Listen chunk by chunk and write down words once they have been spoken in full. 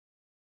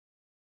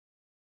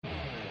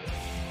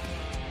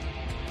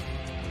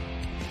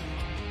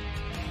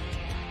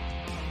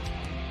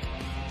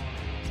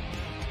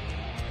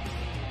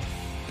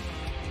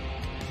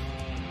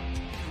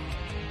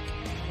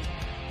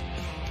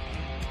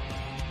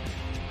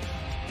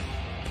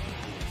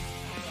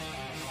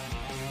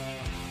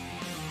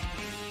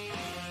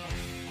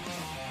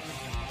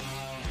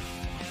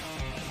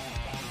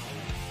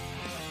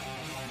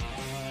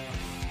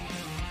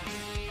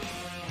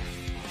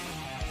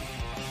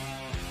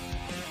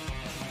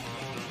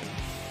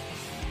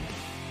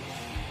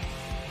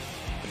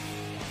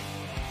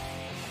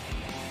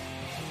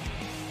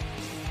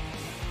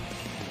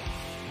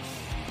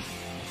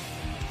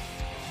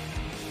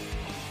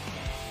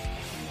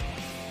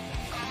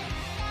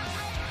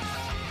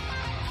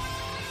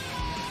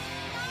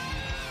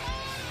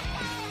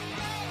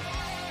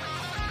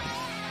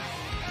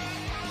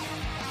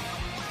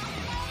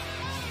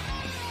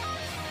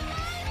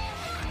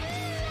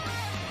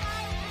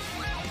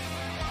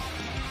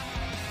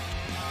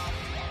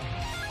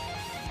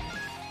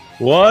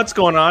What's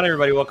going on,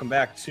 everybody? Welcome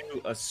back to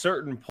A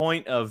Certain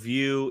Point of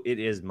View. It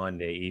is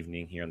Monday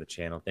evening here on the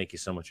channel. Thank you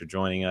so much for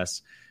joining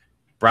us.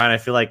 Brian, I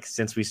feel like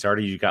since we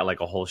started, you got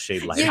like a whole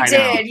shade lighter. You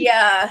did,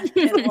 yeah.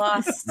 It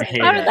lost.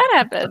 How did that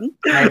happen?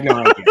 I have no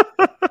idea.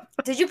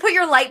 Did you put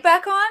your light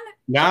back on?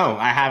 No,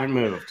 I haven't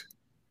moved.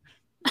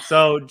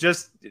 So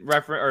just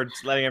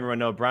letting everyone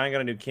know, Brian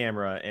got a new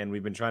camera, and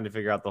we've been trying to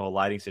figure out the whole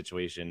lighting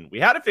situation. We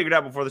had it figured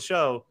out before the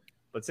show,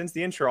 but since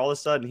the intro, all of a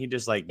sudden, he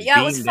just like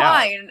Yeah, it was beamed out.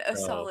 fine. A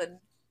solid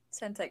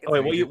 10 seconds. Oh,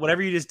 wait,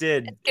 whatever you just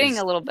did, It's getting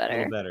a little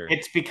better.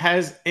 It's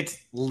because it's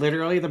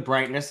literally the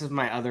brightness of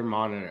my other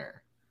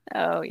monitor.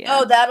 Oh, yeah.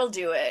 Oh, that'll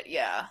do it.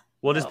 Yeah.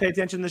 Well, just pay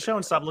attention to the show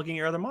and stop looking at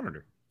your other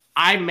monitor.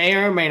 I may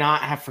or may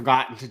not have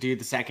forgotten to do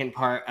the second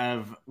part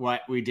of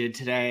what we did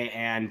today,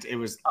 and it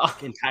was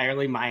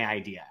entirely my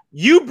idea.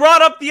 You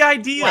brought up the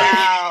idea.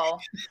 Wow.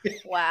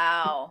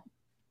 Wow.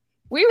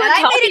 We were And I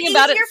made talking it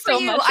about it easier for so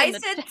you. much.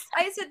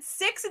 I said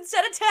 6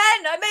 instead of 10.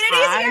 I made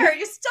it easier.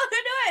 You still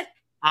didn't do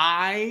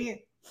it.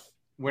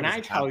 When What I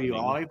is tell you,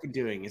 happening? all I've been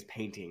doing is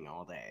painting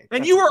all day. And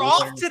That's you were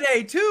all. off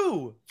today,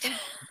 too.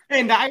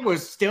 And I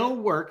was still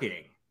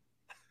working.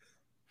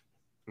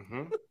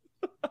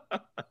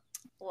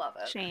 Love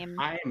it. Shame.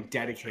 I am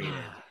dedicated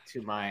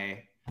to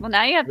my... Well,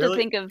 now you have Really?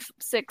 to think of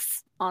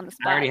 6 on the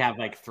spot. I already have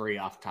like 3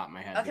 off the top of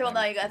my head. Okay, well,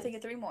 now you got to think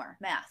of 3 more.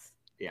 Math.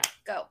 Yeah.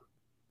 Go.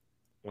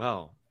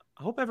 Well,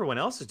 I hope everyone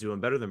else is doing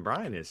better than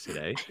Brian is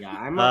today. Yeah,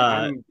 I'm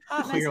Hot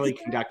Mess clearly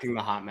Express. conducting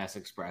the Hot Mess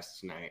Express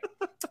tonight.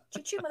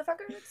 Choo-choo,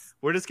 motherfuckers.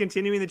 We're just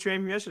continuing the train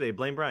from yesterday.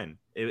 Blame Brian.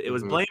 It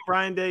was Mhm. Blame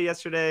Brian Day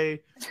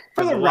yesterday.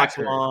 For the watch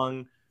record,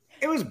 along.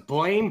 it was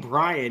Blame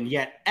Brian,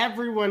 yet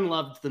everyone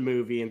loved the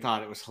movie and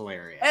thought it was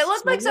hilarious. It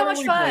looked like so what are much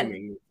we fun.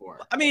 blaming you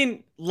for? I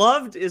mean,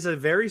 loved is a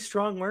very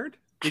strong word.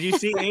 Did you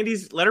see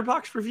Andy's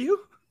Letterboxd review?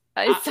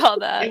 I saw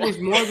that. It was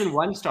more than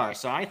 1 star,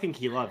 so I think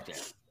he loved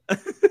it.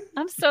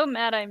 I'm so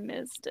mad I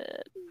missed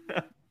it.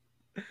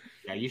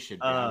 Yeah, you should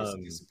be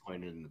honestly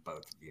disappointed in the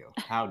both of you.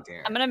 How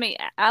dare. I'm going to make...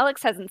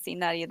 Alex hasn't seen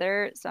that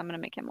either, so I'm going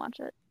to make him watch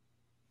it.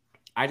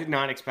 I did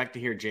not expect to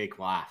hear Jake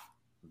laugh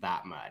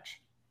that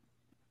much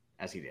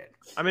as he did.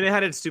 I mean, it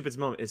had its stupid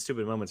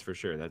moments for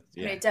sure. That I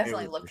mean, yeah, it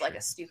definitely was looked for like sure.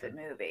 a stupid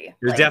movie. It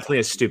was Like, definitely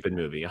a stupid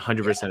movie.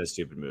 100% a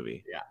stupid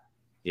movie. Yeah.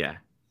 Yeah.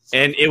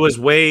 And it was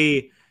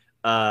way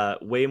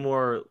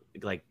more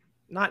like,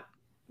 not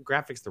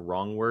graphics the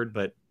wrong word,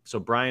 but so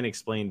Brian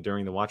explained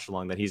during the watch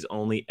along that he's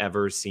only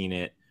ever seen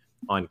it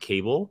on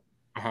cable.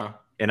 Uh-huh.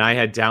 And I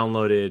had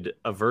downloaded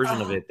a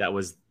version of it that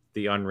was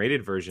the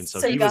unrated version.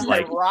 So he you was got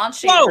like, the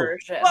raunchy whoa,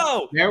 version.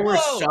 whoa. There were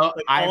whoa. so Like,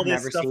 all I've this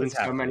never stuff seen is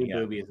so many happening, yeah.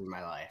 boobies in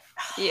my life.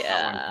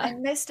 Yeah. I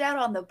missed out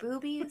on the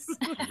boobies.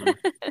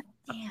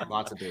 Damn.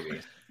 Lots of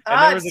boobies. And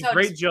Oh, there was it's a so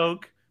great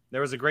joke.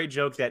 There was a great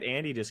joke that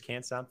Andy just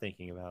can't stop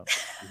thinking about.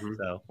 Mhm.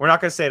 So we're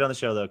not going to say it on the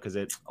show though, because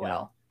it's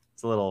Well.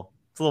 it's a little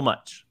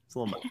much. It's a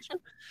little much.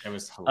 It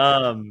was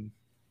hilarious.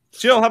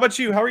 Jill, how about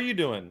you? How are you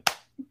doing?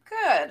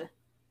 Good.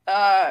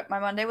 My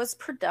Monday was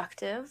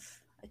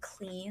productive. I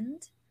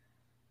cleaned.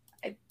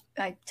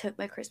 I took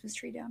my Christmas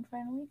tree down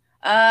finally.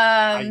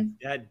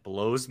 That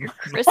blows my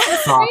Christmas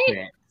Stop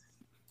tree?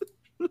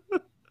 it.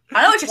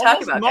 I know what you're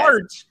talking about, guys.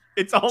 March.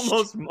 It's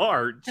almost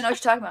March. I know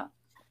what you're talking about.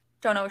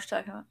 Don't know what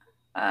you're talking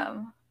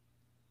about.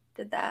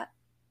 Did that?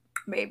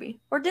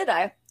 Maybe. Or did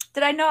I?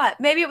 Did I not?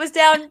 Maybe it was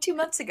down 2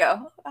 months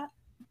ago.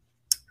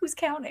 Who's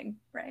counting,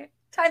 right?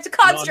 Time's a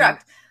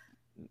construct.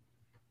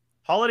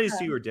 Holidays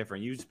to you are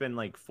different. You spend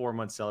like 4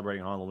 months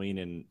celebrating Halloween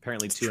and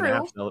apparently It's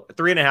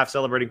 3.5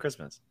 celebrating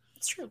Christmas.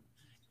 It's true.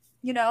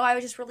 You know, I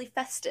was just really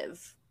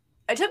festive.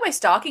 I took my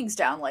stockings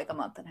down like a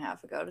month and a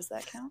half ago. Does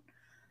that count?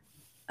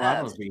 Well,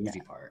 that was the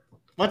easy part.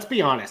 Let's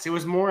be honest. It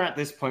was more at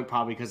this point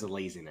probably because of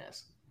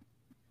laziness.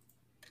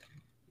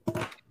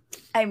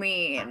 I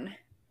mean,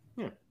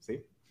 Yeah, see?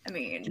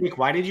 Jake,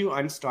 Why did you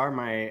unstar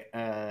my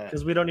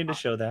Because we don't need to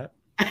show that.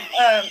 um,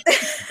 We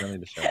don't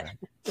need to show that.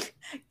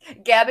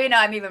 Gabby,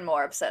 now I'm even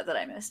more upset that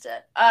I missed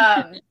it.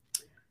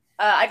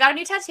 I got a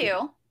new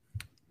tattoo.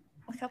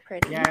 Look how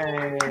pretty. Yay.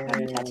 I got a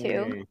new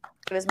tattoo.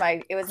 It was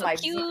my So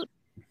cute.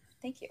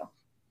 Thank you.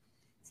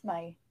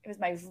 It was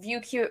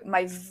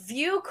my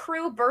View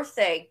Crew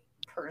birthday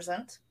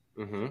present.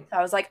 Mm-hmm. So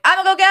I was like, I'm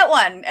gonna go get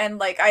one. And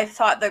like I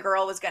thought the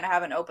girl was gonna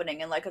have an opening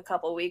in like a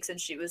couple weeks, and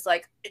she was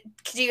like,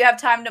 do you have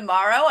time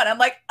tomorrow? And I'm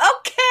like,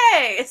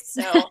 okay.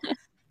 So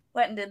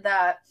went and did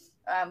that.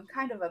 I'm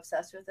kind of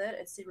obsessed with it.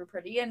 It's super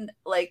pretty. And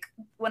like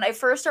when I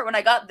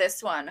got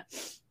this one,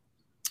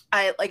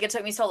 it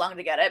took me so long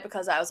to get it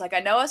because I was like, I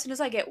know as soon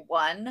as I get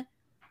one,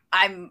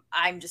 I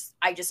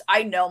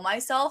know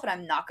myself and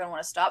I'm not going to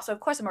want to stop. So of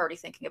course I'm already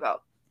thinking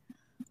about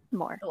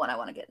More. the one I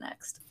want to get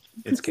next.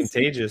 It's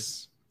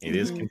contagious. It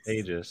is It is.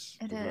 contagious.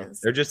 It is.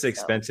 They're just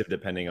expensive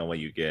depending on what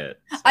you get.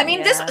 I mean,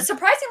 Yeah. this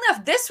surprisingly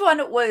enough, this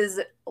one was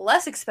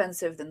less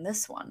expensive than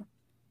this one.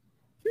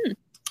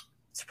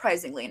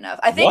 Surprisingly enough,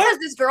 I think because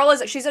this girl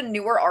she's a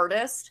newer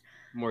artist.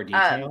 More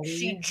detail.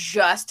 She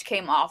just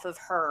came off of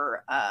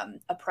her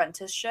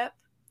apprenticeship,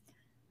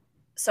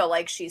 so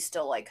like she's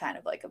still like kind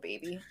of like a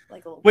baby,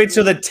 like a little. Wait,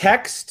 so the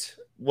text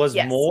was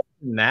Yes. more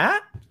than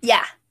that?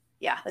 Yeah,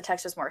 Yeah, the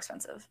texture's more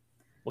expensive.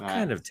 What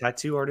kind of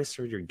tattoo artists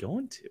are you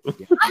going to?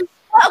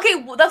 Okay,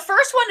 well, the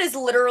first one is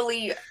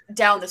literally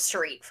down the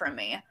street from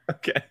me.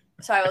 Okay.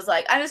 So I was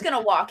like, I'm just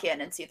gonna walk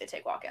in and see if they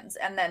take walk-ins.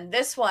 And then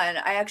this one,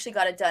 I actually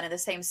got it done in the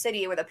same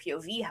city where the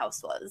POV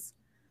house was.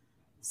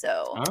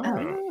 So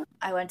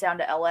I went down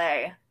to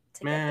LA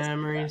to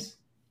Memories.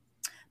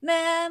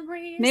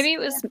 Memories. Maybe it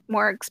was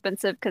more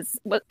expensive because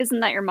isn't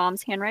that your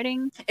mom's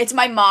handwriting? It's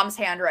my mom's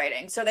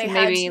handwriting, so they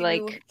had to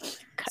like.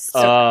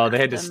 They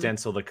had to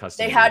stencil the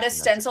custom. They had to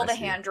stencil the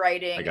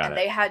handwriting, and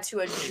they had to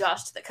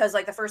adjust because,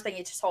 like, the first thing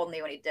he told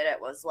me when he did it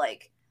was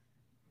like,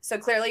 "So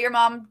clearly your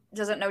mom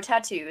doesn't know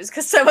tattoos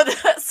because some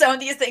of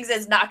these things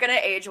is not going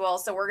to age well.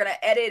 So we're going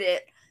to edit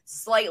it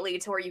slightly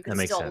to where you can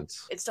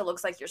it still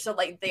looks like you're still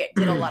like they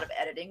did a lot of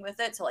editing with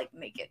it to like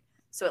make it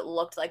so it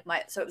looked like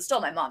it was still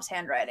my mom's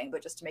handwriting,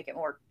 but just to make it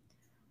more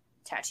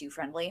tattoo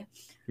friendly.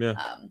 Yeah,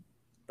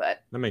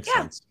 but that makes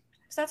sense.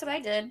 So that's what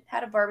I did.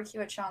 Had a barbecue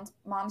at Sean's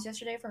mom's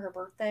yesterday for her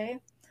birthday.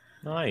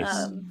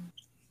 Nice.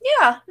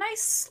 Yeah,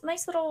 nice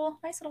little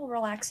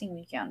relaxing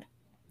weekend.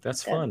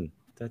 That's fun.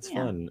 That's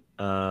fun.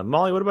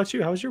 Molly, what about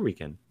you? How was your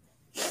weekend?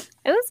 It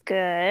was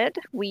good.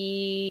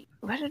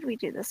 What did we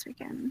do this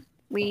weekend?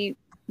 We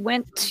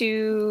went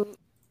to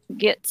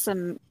get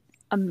some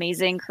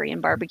amazing Korean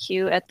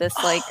barbecue at this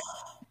like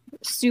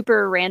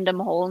super random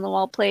hole in the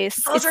wall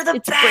place. Those are the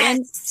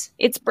best.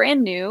 It's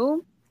brand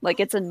new.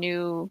 Like it's a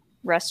new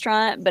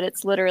restaurant, but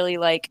it's literally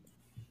like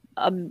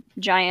a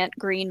giant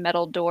green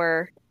metal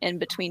door in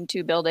between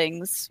two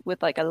buildings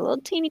with like a little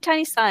teeny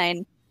tiny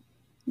sign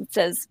that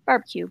says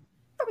barbecue.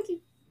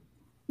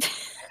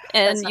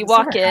 And you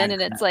walk in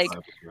and it's like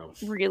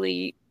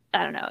really,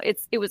 I don't know.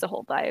 It was a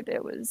whole vibe.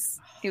 It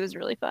was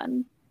really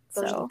fun.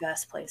 Those are the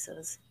best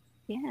places.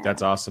 Yeah.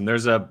 That's awesome.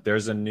 There's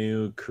a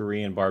new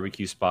Korean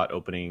barbecue spot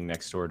opening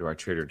next door to our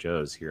Trader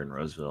Joe's here in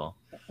Roseville.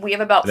 We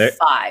have about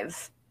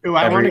 5. Ooh,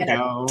 I want to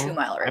go. 2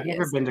 mile radius. I've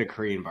never been to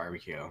Korean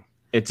barbecue.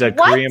 It's a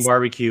Korean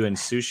barbecue and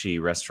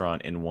sushi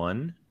restaurant in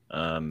one.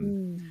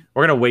 We're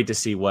gonna wait to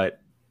see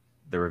what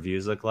the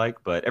reviews look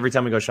like, but every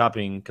time we go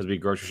shopping, because we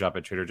grocery shop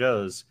at Trader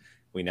Joe's,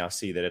 we now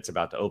see that it's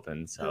about to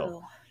open.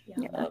 So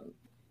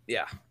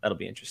that'll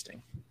be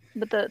interesting.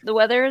 But the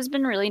weather has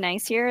been really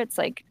nice here. It's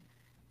like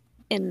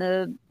in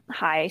the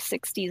high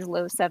 60s,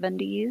 low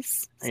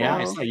 70s. So yeah,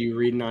 I saw you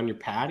reading on your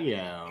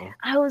patio.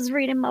 I was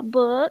reading my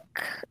book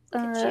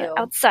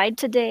outside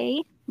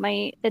today,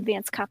 my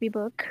advanced copy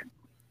book.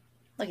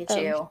 Look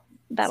at you.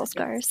 Battle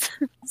Scars.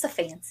 That's a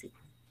fancy.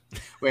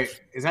 Wait,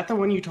 is that the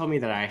one you told me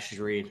that I should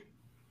read?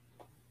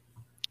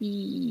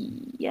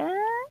 Yes,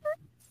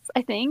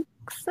 I think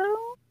so.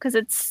 Because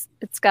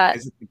it's got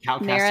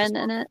Marin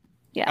in it.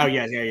 Yeah. Oh,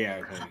 yeah.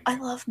 Okay. I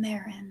love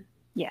Marin.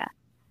 Yeah.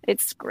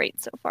 It's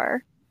great so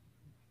far.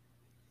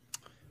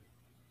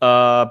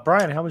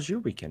 Brian, how was your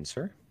weekend,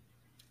 sir?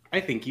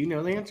 I think you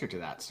know the answer to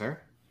that, sir.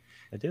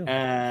 I do.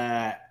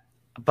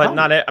 But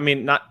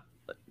not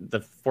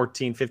the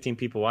 14, 15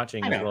 people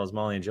watching as well as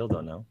Molly and Jill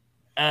don't know.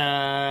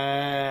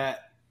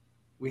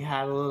 We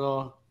had a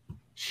little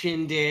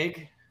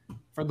shindig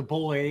for the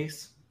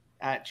boys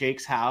at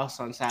Jake's house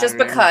on Saturday. Just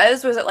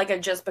because? Was it like a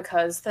just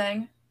because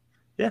thing?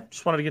 Yeah,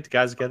 just wanted to get the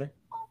guys together.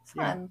 Oh,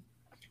 fun.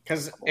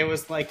 Because it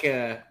was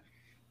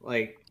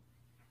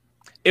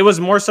it was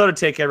more so to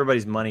take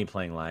everybody's money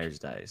playing Liar's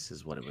Dice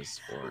is what it was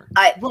for.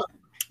 Well,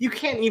 you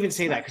can't even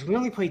say that because we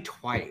only played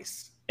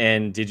twice.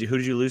 And who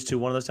did you lose to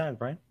one of those times,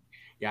 Brian?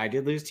 Yeah, I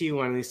did lose to you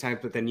one of these times,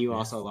 but then you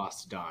also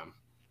lost to Dom.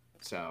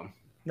 So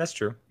that's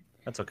true.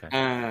 That's okay.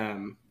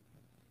 And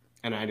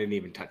I didn't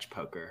even touch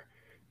poker.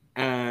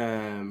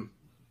 But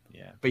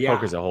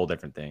poker's a whole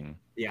different thing.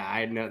 Yeah,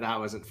 I know that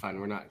wasn't fun.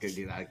 We're not going to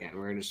do that again.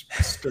 We're going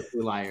to strictly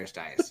Liar's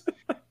Dice.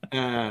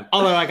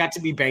 Although I got to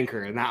be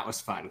banker, and that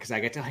was fun because I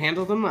get to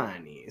handle the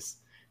monies.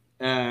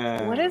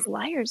 What is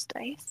Liar's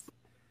Dice?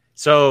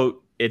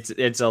 So it's a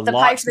the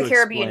lot Pirates to of the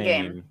Caribbean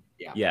explain. game.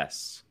 Yeah.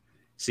 Yes.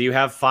 So you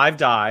have 5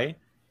 die,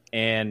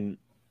 and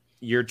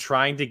you're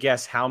trying to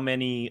guess how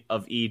many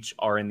of each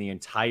are in the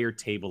entire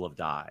table of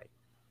die.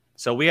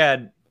 So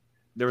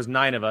there was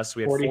 9 of us. So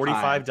we had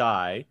 45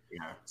 die. Yeah.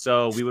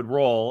 So we would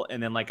roll,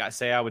 and then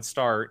I would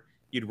start.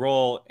 You'd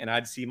roll, and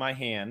I'd see my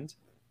hand,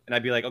 and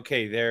I'd be like,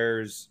 okay,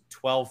 there's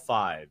 12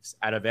 5s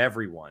out of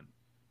everyone.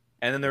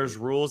 And then there's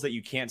rules that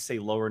you can't say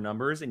lower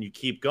numbers, and you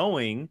keep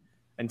going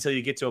until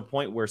you get to a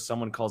point where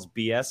someone calls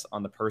BS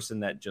on the person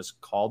that just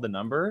called the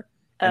number,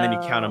 and then you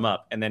count them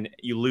up, and then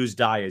you lose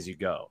die as you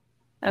go.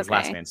 It's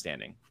last man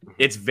standing.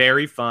 It's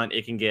very fun.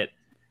 It can get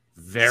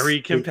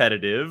very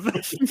competitive,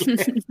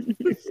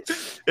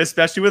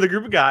 especially with a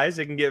group of guys.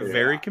 It can get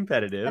very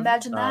competitive.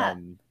 Imagine that.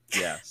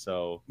 Yeah.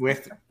 So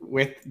with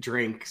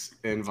drinks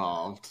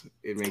involved,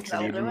 it makes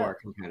it even more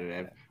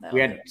competitive. We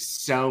had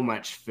so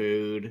much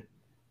food,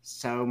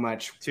 so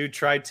much. 2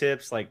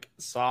 tri-tips like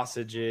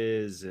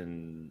sausages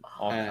and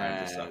all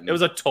kinds of stuff. It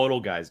was a total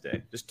guys'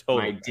 day. Just total.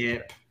 My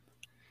dip.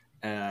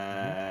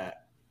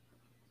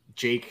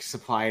 Jake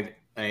supplied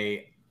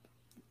a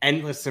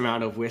endless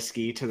amount of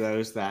whiskey to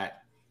those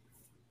that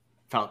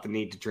felt the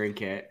need to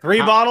drink it. 3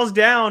 bottles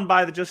down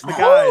by just the guys.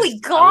 Holy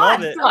I love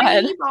God! it.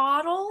 3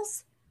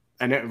 bottles.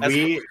 And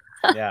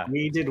Yeah.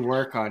 we did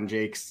work on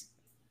Jake's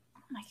Oh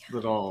my God.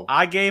 little.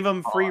 I gave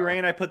them free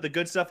reign. I put the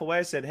good stuff away.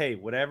 I said, "Hey,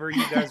 whatever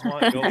you guys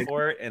want, go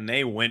for it." And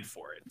they went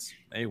for it.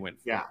 They went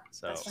for it.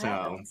 So That's what So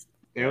happens.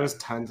 it was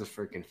tons of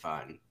freaking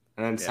fun.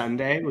 And then Yeah.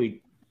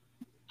 Sunday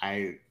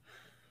I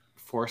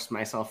forced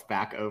myself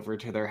back over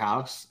to their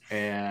house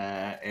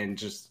and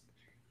just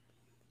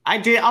I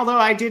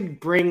did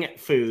bring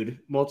food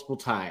multiple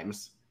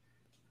times.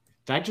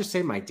 Did I just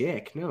say my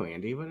dick? No,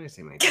 Andy. What did I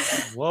say my dick?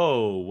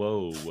 whoa.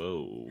 What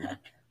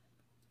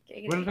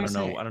did I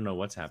say? I don't know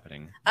what's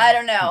happening. I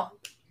don't know.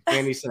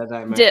 Andy said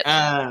that. Dip.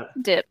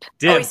 Dip.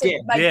 Oh, he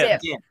said my dip.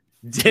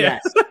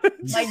 Dip.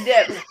 My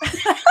dip.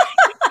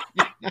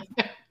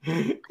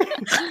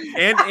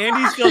 And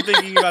Andy's still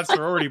thinking about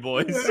sorority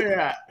boys.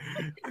 Yeah.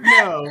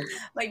 No.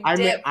 My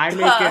dip. I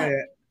make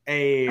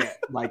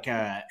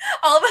a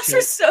All of us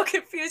are so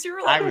confused. You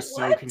were like, I was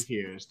what? so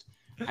confused.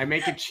 I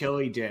make a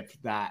chili dip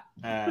that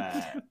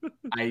I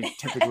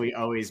typically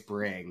always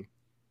bring.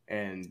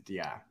 And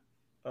yeah.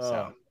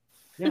 So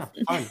yeah,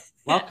 fun.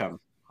 Welcome.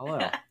 Hello.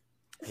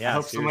 Yeah, I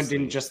hope someone seriously.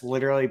 didn't just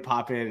literally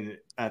pop in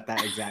at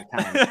that exact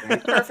time.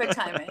 Right? Perfect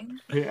timing.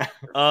 Yeah.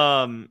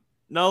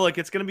 No, look,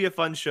 it's gonna be a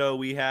fun show.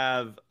 We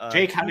have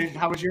Jake,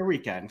 how was your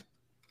weekend?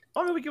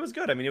 Oh, my weekend was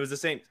good. I mean, it was the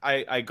same.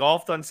 I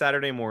golfed on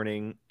Saturday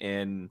morning,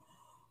 and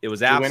it was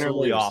Did you win or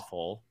absolutely lose?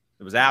 awful.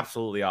 It was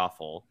absolutely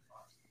awful.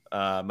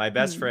 My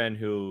best friend,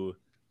 who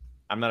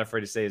I'm not afraid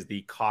to say is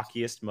the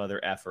cockiest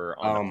mother effer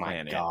on the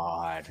planet.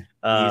 God. He's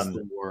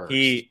the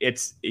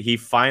worst. He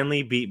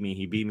finally beat me.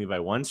 He beat me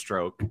by 1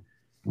 stroke,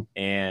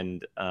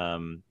 and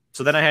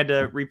so then I had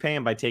to repay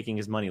him by taking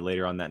his money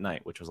later on that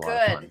night, which was a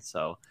lot of fun.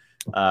 So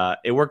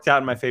it worked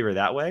out in my favor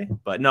that way.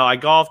 But no, I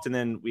golfed, and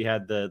then we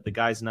had the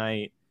guys'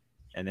 night,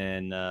 and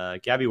then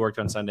Gabby worked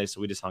on Sunday,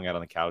 so we just hung out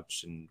on the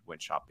couch and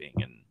went shopping,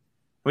 and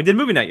we did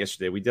movie night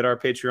yesterday. We did our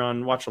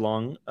Patreon watch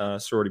along,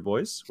 Sorority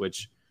Boys,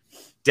 which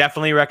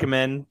definitely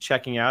recommend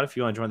checking out if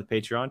you want to join the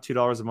Patreon.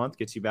 $2 a month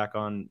gets you back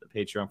on the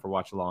Patreon for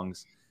watch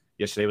alongs.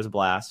 Yesterday was a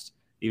blast.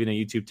 Even though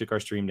YouTube took our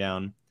stream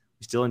down,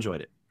 we still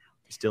enjoyed it.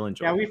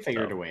 Yeah, we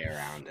figured a way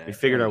around it. We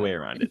figured our way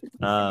around it.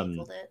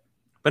 Finagled it.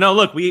 But no,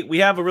 look, we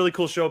have a really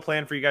cool show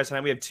planned for you guys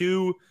tonight. We have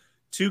two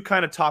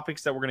kind of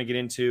topics that we're going to get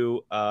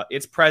into.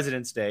 It's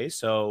President's Day,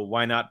 so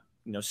why not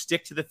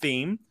stick to the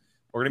theme?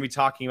 We're going to be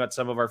talking about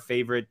some of our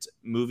favorite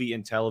movie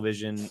and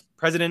television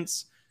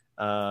presidents.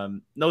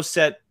 No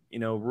set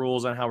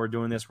rules on how we're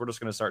doing this. We're just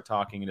going to start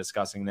talking and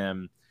discussing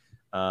them.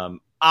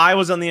 I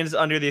was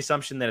under the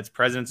assumption that it's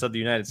presidents of the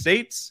United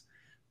States,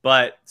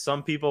 but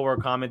some people were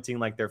commenting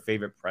like their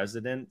favorite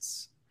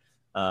presidents.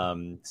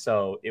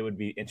 So it would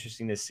be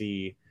interesting to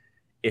see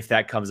if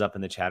that comes up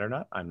in the chat or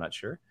not. I'm not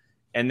sure.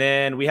 And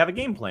then we have a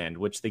game planned,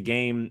 which the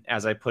game,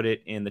 as I put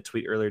it in the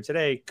tweet earlier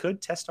today, could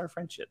test our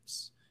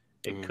friendships.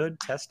 It could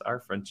test our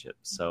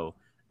friendships. So,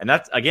 and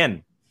that's,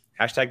 again,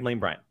 hashtag blame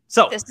Brian.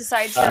 So This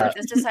decides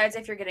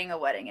if you're getting a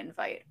wedding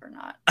invite or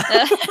not.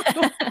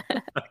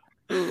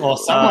 Well,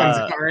 someone's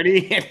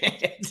already in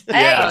it.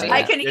 Hey,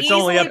 I can It's easily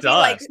only up to be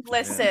like, us.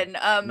 listen,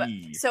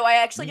 so I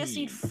actually just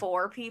need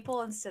 4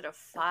 people instead of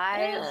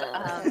 5.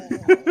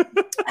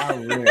 How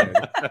rude.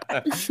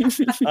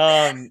 all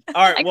right.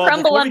 I well,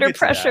 crumble before we under get to that-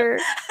 pressure.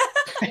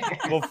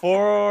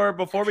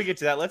 Before we get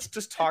to that, let's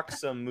just talk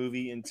some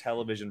movie and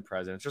television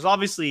presidents. There's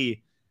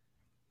obviously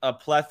a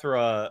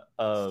plethora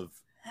of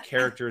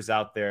characters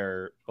out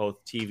there,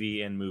 both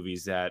TV and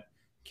movies, that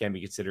can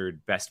be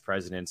considered best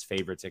presidents,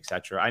 favorites,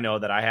 etc. I know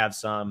that I have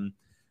some,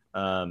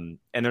 and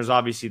there's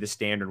obviously the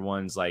standard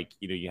ones like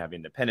you have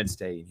Independence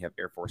Day, and you have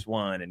Air Force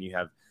One, and you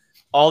have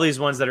all these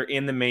ones that are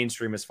in the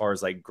mainstream as far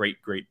as like great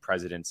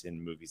presidents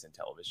in movies and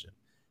television.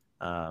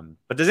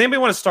 But does anybody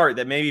want to start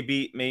that might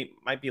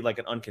be like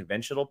an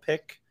unconventional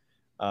pick,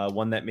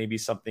 one that maybe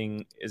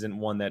something isn't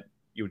one that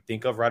you would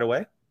think of right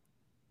away?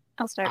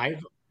 I'll start.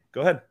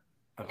 Go ahead.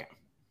 Okay.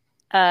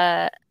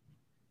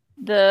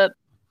 The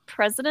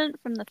president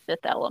from The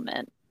Fifth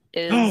Element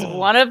is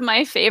one of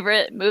my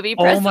favorite movie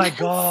presidents. Oh my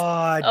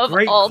god! of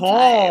Great all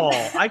call.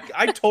 time.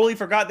 I totally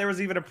forgot there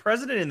was even a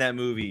president in that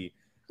movie.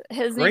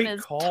 His Great name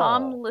is call.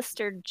 Tom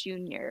Lister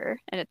Jr.,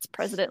 and it's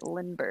President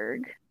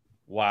Lindbergh.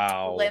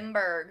 Wow,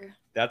 Limburg.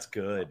 that's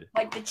good.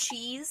 Like the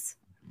cheese.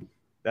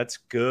 That's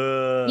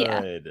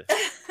good.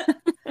 I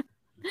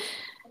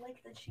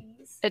like the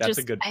cheese. That's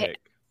a good pick.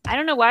 I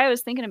don't know why I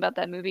was thinking about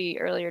that movie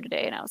earlier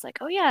today, and I was like,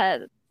 oh yeah,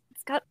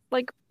 it's got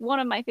like one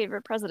of my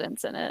favorite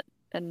presidents in it,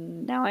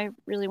 and now I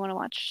really want to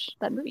watch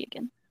that movie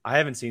again. I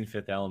haven't seen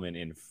Fifth Element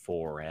in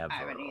forever. I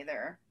haven't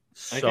either.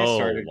 So I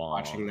started long.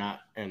 watching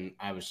that, and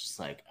I was just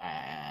like,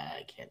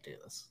 I can't do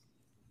this.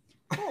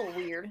 A little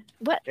weird.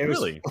 What? It was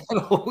Really? a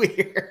little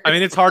weird. I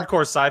mean, it's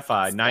hardcore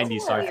sci-fi, It's 90s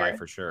so sci-fi weird.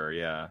 for sure.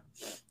 Yeah.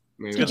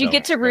 Maybe Did you I'll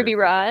get to start Ruby it.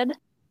 Rod?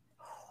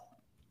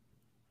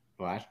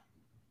 What?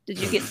 Did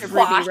you get to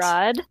What? Ruby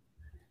Rod?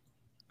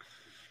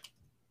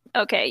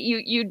 Okay,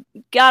 you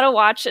gotta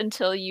watch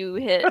until you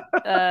hit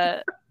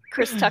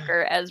Chris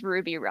Tucker as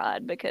Ruby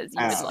Rod because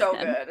you would It's love so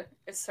him. good.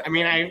 It's so I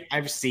mean, good.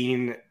 I've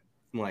seen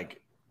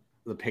like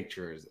the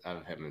pictures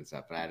of him and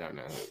stuff, but I don't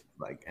know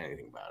like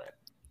anything about it.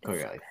 It's so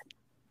Clearly.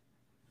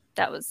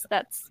 good.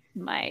 That's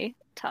my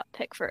top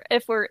pick for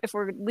if we're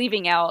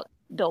leaving out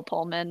Bill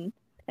Pullman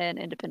and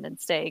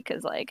Independence Day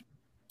because like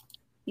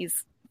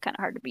he's kind of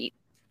hard to beat.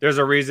 There's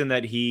a reason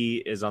that he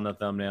is on the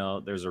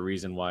thumbnail. There's a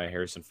reason why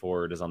Harrison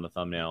Ford is on the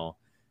thumbnail.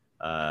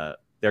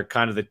 They're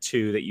kind of the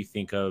two that you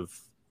think of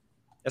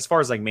as far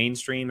as like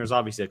mainstream. There's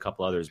obviously a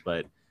couple others,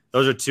 but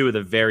those are two of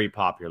the very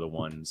popular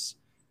ones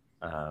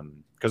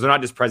because they're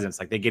not just presidents.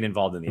 Like they get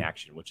involved in the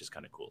action, which is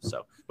kind of cool.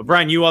 So, but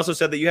Brian, you also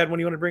said that you had one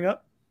you want to bring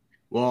up.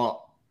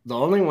 Well, the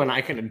only one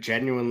I could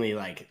genuinely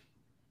like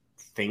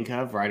think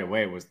of right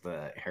away was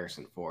the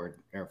Harrison Ford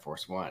Air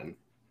Force One.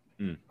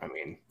 Mm. I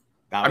mean,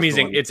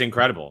 It's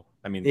incredible.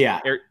 I mean,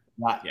 that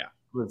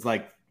was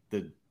like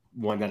the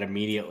one that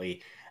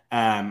immediately.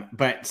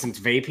 But since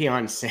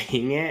Vapion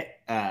saying it,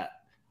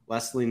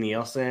 Leslie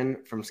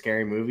Nielsen from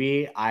Scary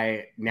Movie,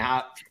 I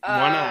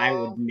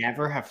would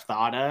never have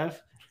thought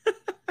of,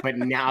 but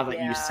now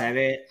that you said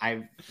it,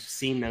 I've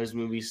seen those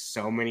movies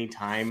so many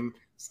times,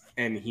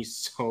 and he's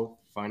so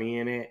funny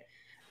in it.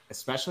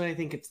 Especially, I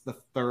think it's the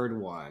third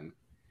one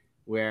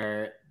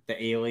where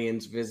the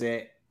aliens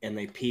visit and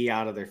they pee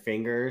out of their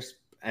fingers,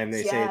 and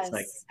they say it's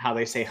like how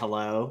they say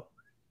hello.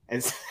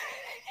 And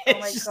oh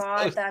my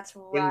god, that's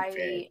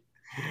right.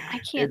 I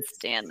can't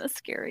stand the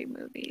Scary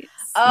movies.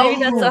 Oh,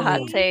 maybe that's a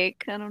hot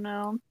take. I don't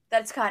know.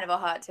 That's kind of a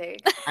hot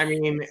take. I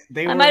mean,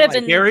 I might have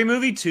been. Scary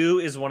Movie 2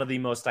 is one of the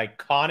most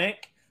iconic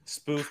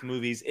spoof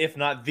movies, if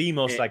not the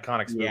most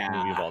iconic spoof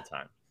movie of all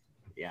time.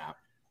 Yeah.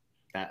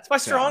 That's my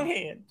strong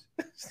hand.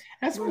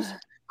 That's my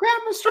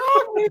grab my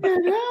strong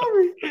hand,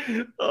 Harry.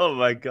 Oh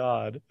my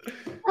god.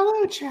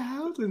 Hello,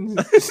 child.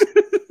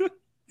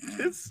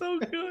 It's so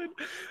good.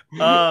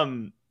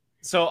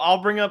 So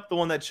I'll bring up the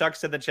one that Chuck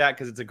said in the chat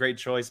because it's a great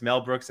choice.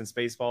 Mel Brooks in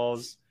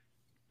Spaceballs.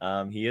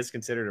 He is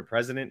considered a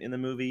president in the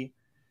movie.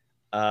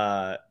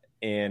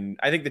 And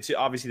I think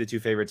obviously the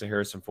two favorites are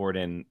Harrison Ford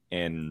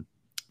and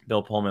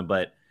Bill Pullman,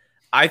 but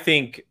I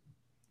think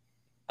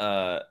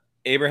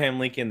Abraham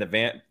Lincoln,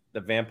 the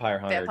Vampire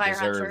Hunter,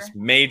 deserves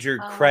major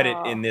credit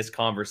in this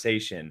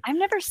conversation. I've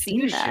never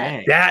seen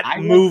that.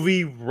 That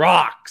movie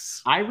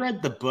rocks. I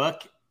read the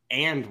book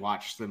and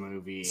watched the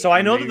movie. So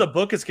I know that the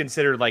book is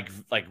considered like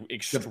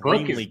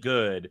extremely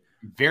good.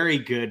 Very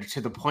good to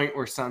the point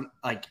where some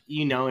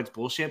it's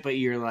bullshit, but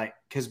you're like,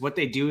 because what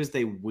they do is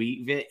they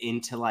weave it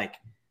into like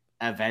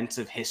events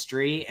of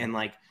history and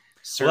like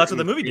well, that's what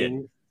the movie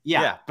did.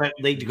 Yeah, but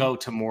they go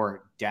to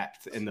more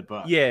depth in the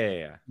book.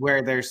 Yeah.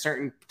 Where there's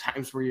certain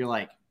times where you're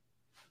like,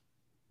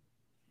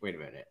 wait a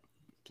minute,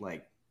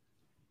 like,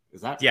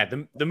 is that? Yeah,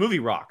 the movie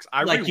rocks.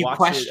 I like you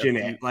question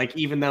it, like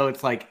even though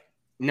it's like,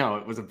 no,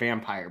 it was a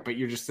vampire, but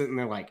you're just sitting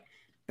there like,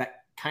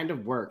 that kind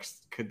of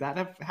works. Could that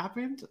have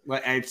happened?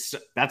 Like, I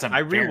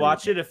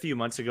rewatched it a few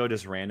months ago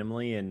just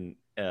randomly, and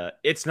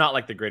it's not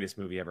like the greatest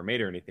movie ever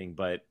made or anything,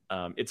 but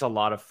it's a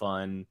lot of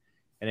fun,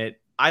 and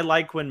I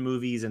like when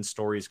movies and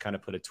stories kind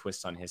of put a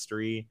twist on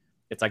history.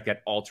 It's like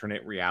that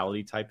alternate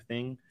reality type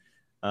thing.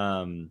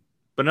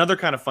 But another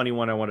kind of funny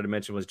one I wanted to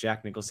mention was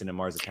Jack Nicholson in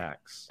Mars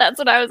Attacks. That's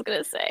what I was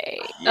gonna say.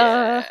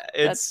 Yeah,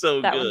 it's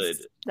so good.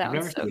 That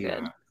was so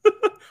good.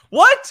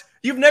 What?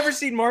 You've never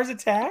seen Mars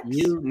Attacks?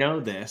 You know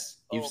this.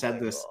 You've said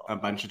this a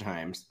bunch of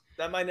times.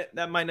 That might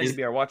not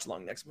be our watch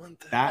along next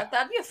month.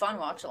 That'd be a fun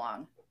watch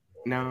along.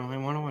 No, I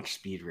want to watch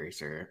Speed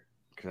Racer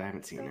because I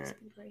haven't seen it.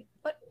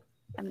 What?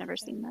 I've never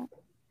seen that.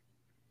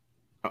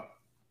 Go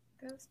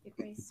Speed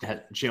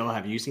Racer. Jill,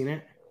 have you seen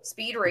it?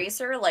 Speed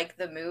Racer, like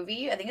the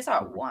movie? I think I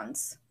saw it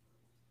once.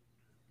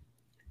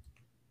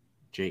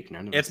 Jake,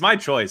 none of it's my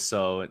choice,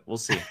 so we'll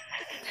see.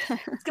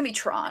 It's gonna be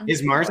Tron.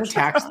 Is Mars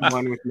Attacks the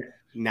one with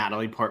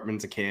Natalie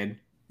Portman's a kid?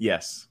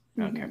 Yes.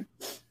 Okay.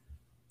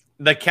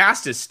 Mm-hmm. The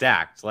cast is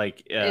stacked.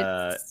 Like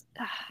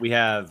we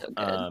have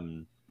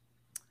so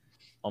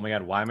oh my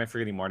god, why am I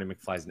forgetting Marty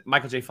McFly's name?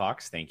 Michael J.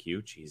 Fox, thank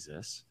you,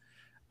 Jesus.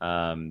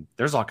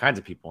 There's all kinds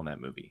of people in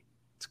that movie.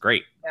 It's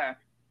great. Yeah.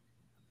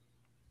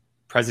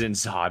 President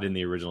Zod in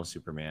the original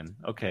Superman.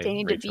 Okay.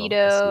 Danny Rachel,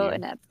 DeVito,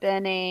 Annette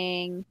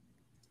Bening.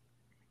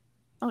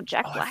 Oh,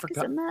 Jack Black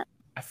is in that?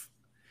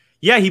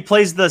 Yeah, he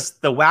plays the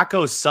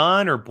wacko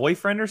son or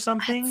boyfriend or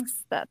something.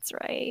 That's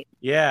right.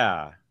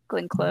 Yeah.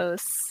 Glenn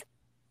Close.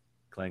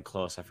 I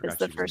forgot is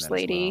the first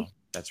lady. Well.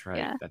 That's right.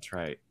 Yeah. That's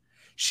right.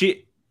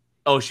 She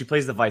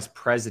plays the vice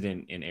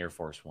president in Air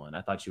Force One.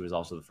 I thought she was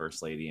also the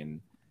first lady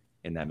in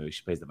that movie.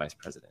 She plays the vice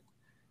president.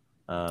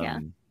 Yeah.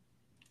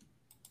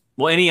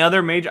 Well, any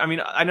other major? I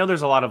mean, I know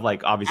there's a lot of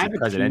like obviously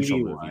presidential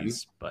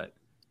movies, but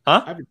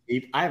I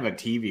have a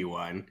TV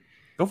one.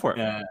 Go for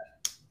it.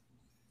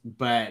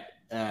 But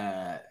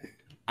I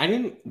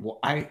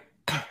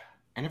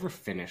never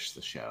finished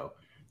the show.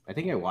 I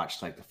think I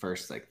watched like the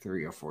first like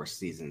 3 or 4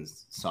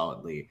 seasons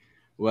solidly.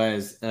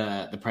 Was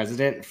the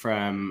president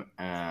from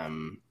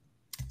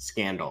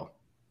Scandal.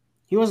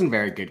 He wasn't a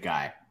very good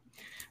guy,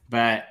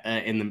 but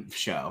in the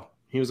show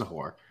he was a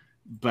whore.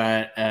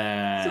 but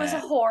He was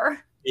a whore.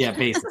 yeah,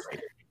 basically.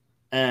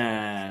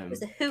 He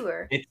was a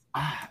hooer. It's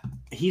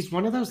he's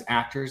one of those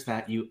actors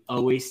that you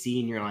always see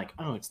and you're like,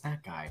 oh, it's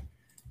that guy.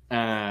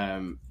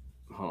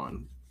 Hold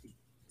on.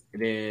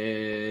 It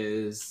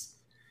is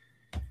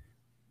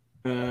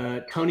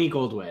Tony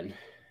Goldwyn.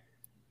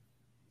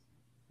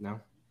 No?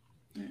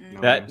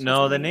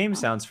 Mm-mm. The name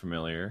sounds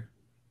familiar.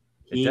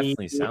 It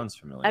definitely sounds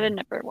familiar. I didn't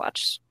ever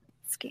watch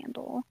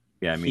Scandal.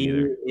 Yeah, me he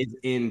neither. is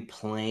in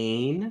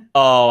Plane.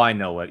 Oh, I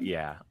know what.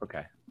 Yeah.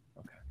 Okay.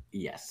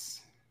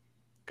 Yes.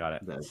 Got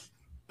it.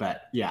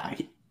 But yeah,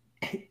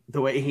 the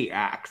way he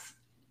acts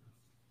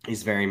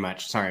is very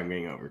much. Sorry, I'm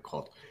getting over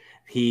cold.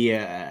 He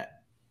The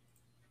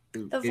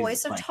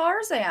voice of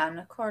Tarzan,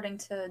 according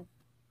to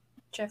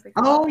Jeffrey.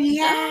 Oh Combs.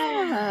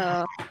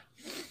 yeah, Oh.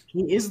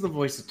 he is the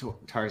voice of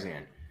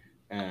Tarzan.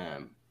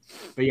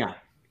 But yeah,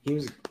 he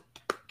was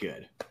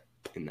good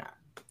in that.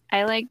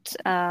 I liked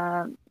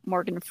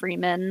Morgan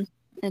Freeman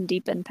in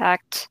Deep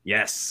Impact.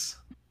 Yes,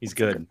 he's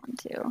That's a good. one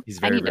too. He's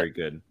I very, need very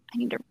good. I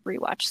need to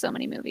rewatch so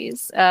many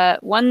movies.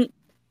 One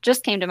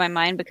just came to my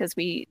mind because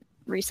we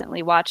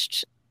recently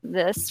watched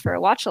this for a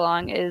watch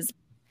along. Is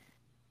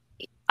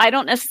I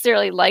don't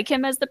necessarily like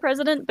him as the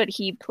president, but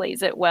he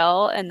plays it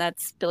well, and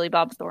that's Billy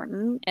Bob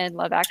Thornton in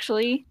Love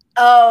Actually.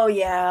 Oh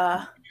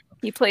yeah.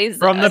 He plays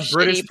From a the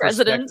British shitty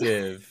president.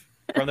 perspective.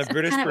 From the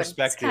British It's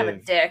perspective, kind of a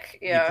dick.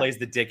 Yeah. he plays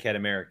the dickhead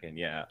American.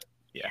 Yeah,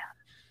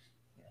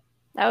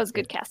 That was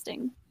good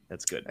casting.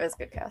 that's good. It was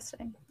good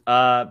casting.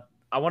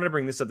 I wanted to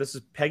bring this up. This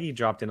is Peggy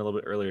dropped in a little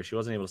bit earlier. She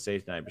wasn't able to say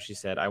it tonight, but she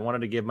said, I wanted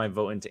to give my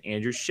vote into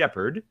Andrew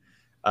Shepard,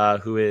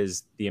 who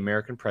is the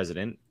American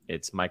president.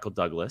 It's Michael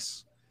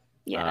Douglas.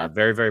 Yeah.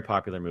 Very, very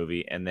popular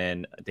movie. And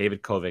then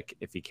David Kovic,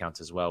 if he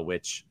counts as well,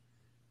 which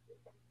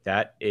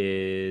that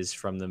is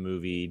from the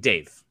movie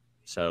Dave.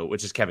 So,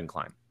 which is Kevin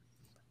Kline.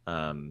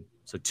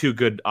 So two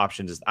good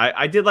options.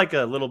 I did like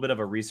a little bit of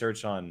a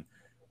research on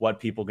what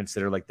people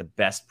consider like the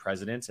best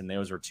presidents. And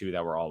those were two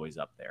that were always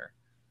up there.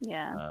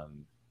 Yeah.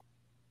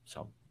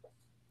 So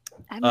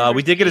I've never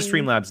we did get a seen-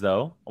 Streamlabs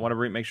though. I want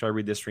to make sure I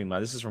read this Streamlabs.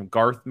 This is from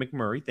Garth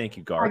McMurray. Thank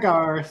you, Garth. Hi,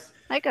 Garth.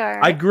 Hi, Gar.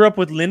 I grew up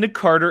with Linda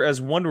Carter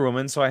as Wonder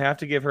Woman, so I have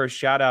to give her a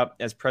shout out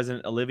as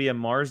President Olivia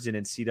Marsden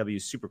in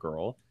CW's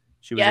Supergirl.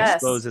 She was Yes.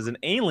 exposed as an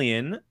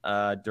alien,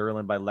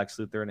 Durlin by Lex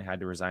Luthor, and had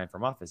to resign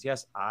from office.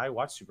 Yes, I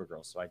watched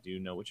Supergirl, so I do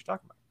know what you're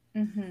talking about.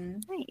 Mm-hmm.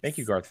 Nice. Thank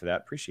you, Garth, for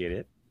that. Appreciate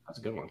it. That's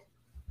a good one.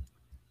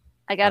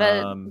 I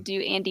gotta do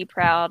Andy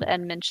proud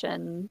and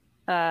mention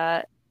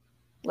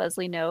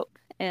Leslie Knope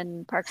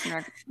in Parks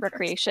and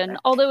Recreation.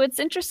 Although it's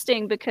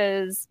interesting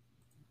because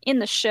in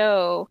the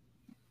show,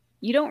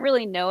 you don't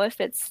really know if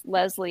it's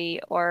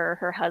Leslie or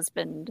her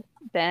husband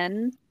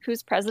Ben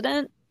who's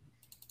president.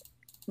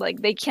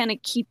 Like they kind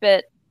of keep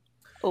it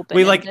open.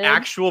 Wait, like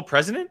actual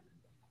president?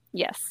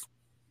 Yes.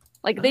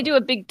 Like they do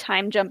a big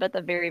time jump at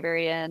the very,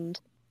 very end,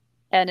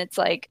 and it's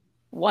like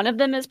one of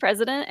them is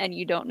president, and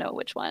you don't know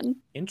which one.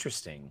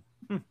 Interesting.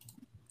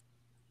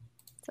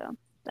 So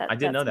I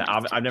didn't know that's that.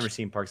 a nice I've never touch.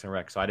 seen Parks and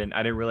Rec, so I didn't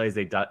realize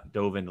they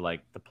dove into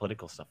like the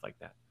political stuff like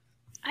that.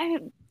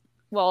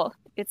 Well,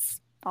 it's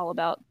all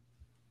about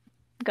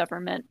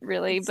government,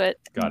 really, but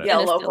Got it. Yeah,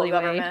 in a local silly way.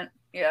 government.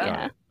 Yeah. Yeah.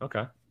 Got it.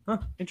 Okay. Huh,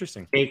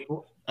 interesting.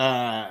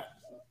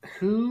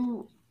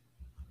 Who?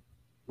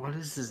 What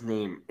is his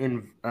name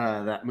in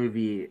that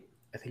movie?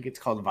 I think it's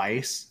called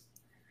Vice.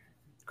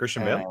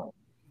 Christian Bale?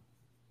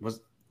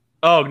 Was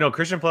Oh no,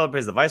 Christian Bale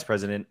plays the vice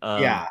president.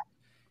 yeah.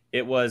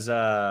 It was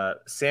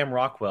Sam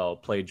Rockwell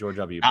played George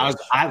W. That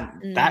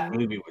Bush. that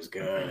movie was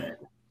good.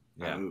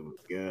 Yeah. That movie was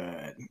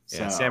good. Yeah,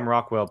 So, Sam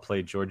Rockwell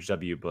played George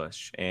W.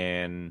 Bush,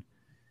 and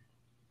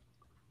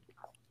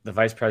the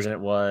vice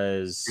president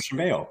was Christian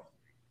Bale.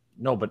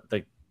 no, but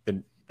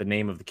the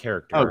name of the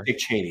character. Oh, Dick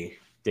Cheney.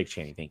 Dick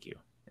Cheney. Thank you.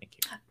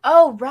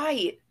 Oh,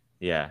 right.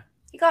 Yeah,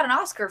 He got an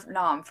Oscar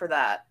nom for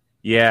that.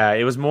 yeah.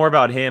 It was more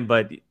about him,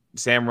 but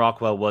Sam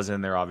Rockwell was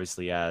in there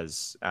obviously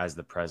as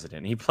the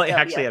president. He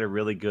actually had a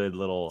really good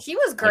little He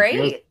was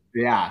great.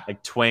 Yeah.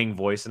 like twang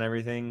voice and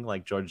everything,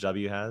 like George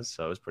W. has.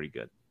 So it was pretty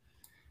good.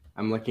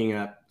 I'm looking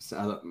up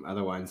some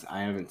other ones.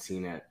 I haven't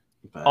seen it,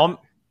 but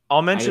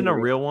I'll mention a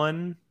agree. real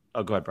one.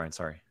 Oh, go ahead, Brian.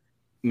 Sorry.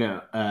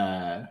 no,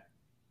 I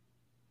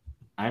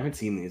haven't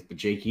seen these. But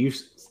Jake, you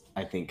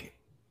I think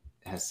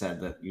has said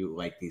that you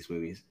like these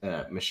movies.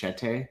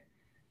 Machete.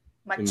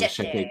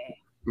 Machete.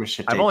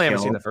 Machete. I've only ever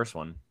Kill. seen the first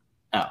one.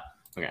 Oh,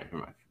 okay, never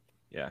mind.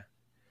 Yeah.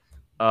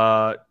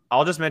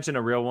 I'll just mention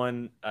a real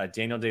one.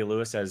 Daniel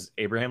Day-Lewis as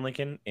Abraham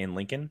Lincoln in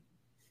Lincoln.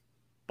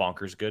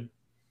 Bonkers good.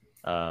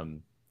 It's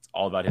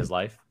all about his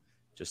life.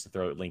 Just to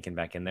throw Lincoln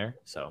back in there.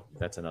 So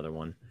that's another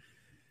one.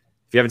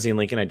 If you haven't seen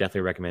Lincoln, I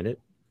definitely recommend it.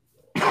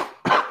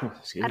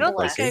 Excuse I me. don't think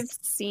Lacey? I've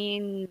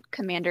seen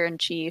Commander in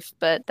Chief,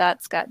 but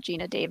that's got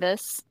Gina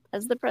Davis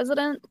as the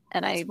president,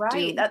 and That's I right.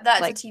 do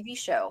That's like. a TV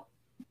show.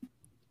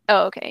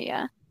 Oh, okay,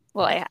 yeah.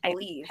 Well, I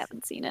believe.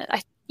 haven't seen it.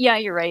 Yeah,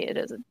 you're right. It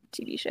is a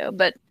TV show,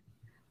 but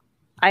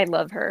I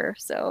love her,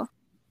 so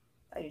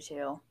I do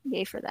too.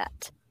 yay for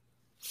that.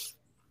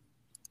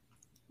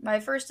 My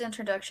first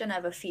introduction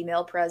of a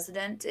female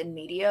president in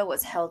media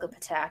was Helga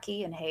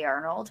Pataki in Hey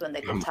Arnold when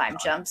they did time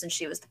jumps and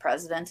she was the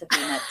president of the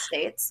United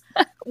States.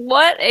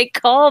 What a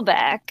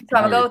callback. So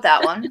I'm going to go with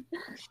that one.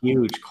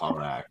 Huge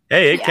callback.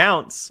 Hey, it Yeah.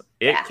 counts.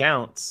 It Yeah.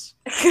 counts.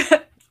 She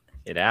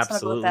It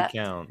absolutely that.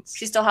 counts.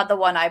 still had the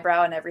one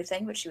eyebrow and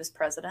everything, but she was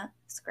president.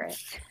 It's great.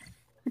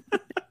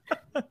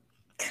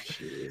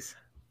 Jeez.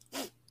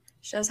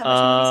 Shows how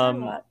much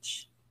movies I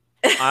watch.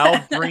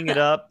 I'll bring it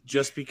up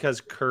just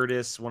because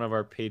Curtis, one of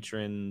our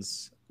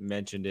patrons,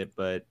 mentioned it,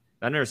 but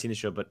I've never seen the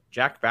show. But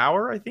Jack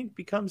Bauer, I think,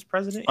 becomes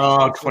president. in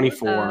Oh,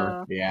 24,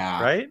 24.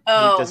 Yeah. right?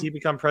 Oh. Does he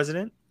become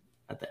president?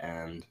 At the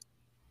end.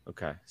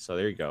 Okay, so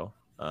there you go.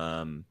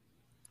 I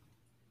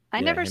Yeah,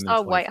 never him saw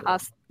and 24.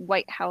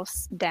 White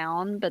House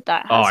Down, but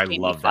that Oh, has I Jamie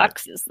love that.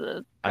 Foxx as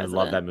the I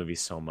love that movie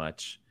so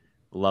much.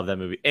 Love that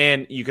movie.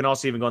 And you can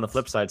also even go on the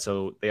flip side.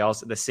 So they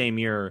also the same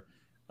year,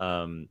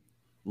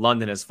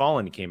 London Has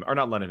Fallen came, or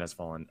not London Has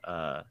Fallen.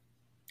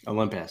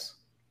 Olympus.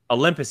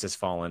 Olympus Has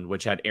Fallen,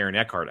 which had Aaron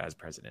Eckhart as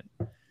president,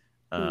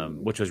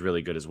 which was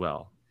really good as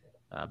well.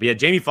 But yeah,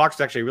 Jamie Foxx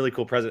was actually a really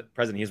cool president.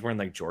 He was wearing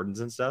like Jordans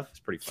and stuff. It's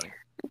pretty funny.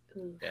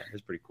 Yeah, it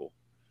was pretty cool.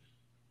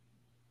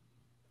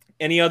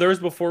 Any others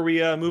before we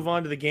move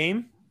on to the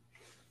game?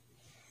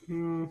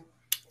 I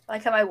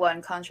like how my one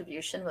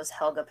contribution was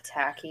Helga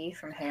Pataki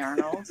from Hey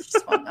Arnold.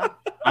 Just want to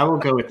I will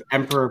go with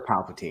Emperor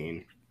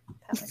Palpatine.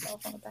 pat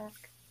myself on the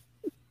back.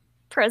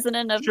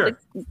 president of Sure.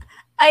 the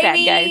I Bad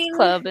mean, Guys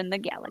Club in the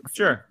galaxy.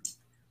 Sure.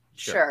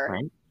 Sure.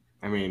 Right?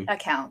 I mean, That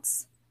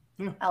counts.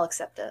 Yeah. I'll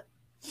accept it.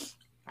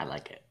 I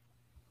like it.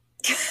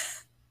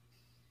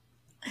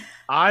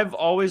 I've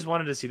always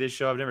wanted to see this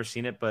show. I've never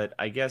seen it, but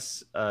I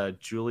guess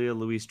Julia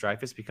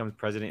Louis-Dreyfus becomes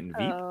president in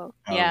Veep. Oh,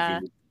 Oh, yeah.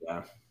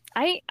 yeah.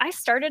 I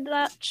started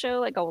that show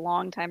like a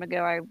long time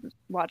ago. I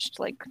watched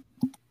like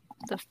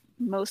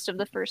most of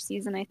the first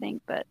season, I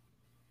think, but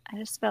I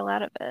just fell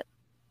out of it.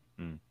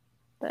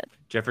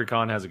 Jeffrey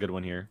Kahn has a good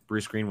one here.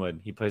 Bruce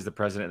Greenwood. He plays the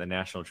president in the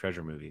National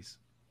Treasure movies.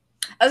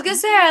 I was gonna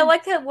say I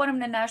like that one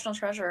in National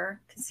Treasure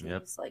because he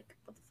Yep. was like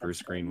what the fuck Bruce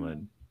is going on?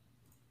 Greenwood.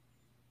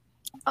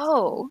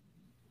 Oh,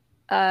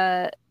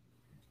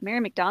 Mary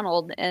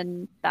McDonald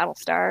in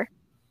Battlestar.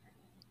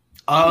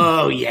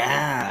 Oh,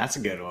 yeah. That's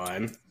a good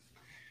one.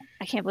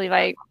 I can't believe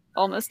I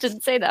almost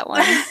didn't say that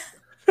one.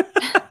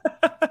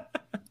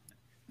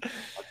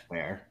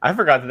 Where? I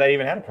forgot that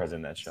even had a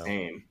president in that show.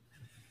 Same.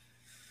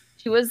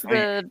 She was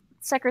the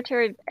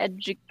Secretary of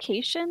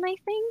Education, I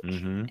think,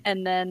 Mm-hmm.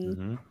 and then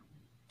Mm-hmm.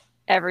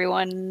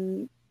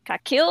 everyone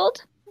got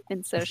killed,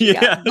 and so she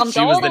Yeah, got bumped she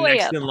was all the the way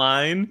next up. in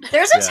line.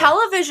 There's a Yeah.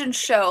 television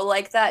show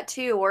like that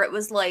too, where it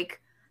was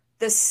like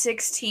the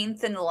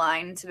 16th in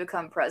line to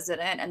become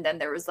president, and then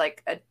there was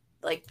like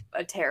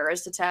a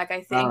terrorist attack,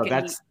 I think. Oh, and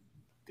that's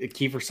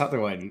Kiefer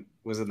Sutherland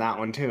was in that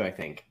one too, I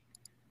think.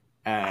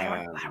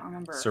 I don't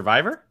remember.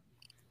 Survivor?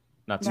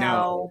 Not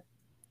No,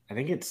 I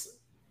think it's.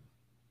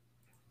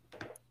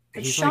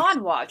 but he's Sean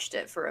like- watched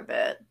it for a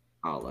bit.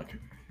 oh, look.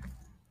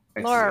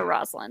 It's, Laura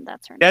Rosalind,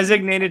 that's her name.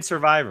 Designated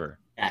Survivor.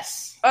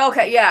 Yes.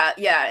 Okay, yeah,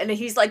 and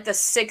he's like the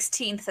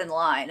 16th in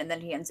line, and then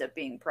he ends up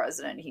being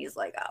president. He's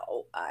like,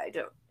 oh, I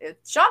don't.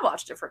 Sean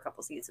watched it for a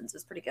couple seasons.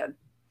 It's pretty good.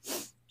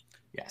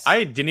 Yes.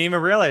 I didn't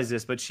even realize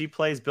this, but she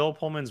plays Bill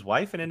Pullman's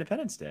wife in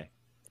Independence Day.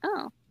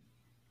 Oh,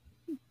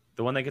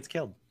 The one that gets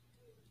killed.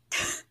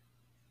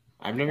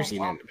 I've never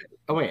seen it.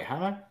 Oh, wait.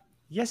 Huh?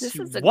 Yes, this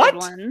you is a what? good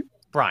one.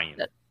 Brian.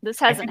 This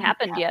hasn't think-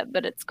 happened yet,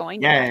 but it's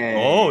going to. Yeah.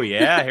 Oh,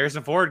 yeah.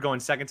 Harrison Ford going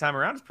second time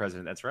around as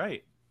president. That's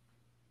right.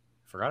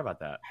 Forgot about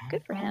that.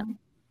 Good for him.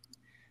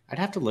 I'd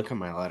have to look at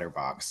my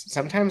letterbox.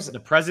 Sometimes The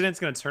president's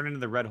going to turn into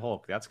the Red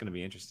Hulk. That's going to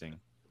be interesting.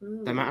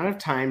 the amount of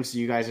times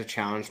you guys have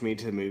challenged me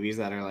to movies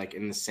that are like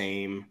in the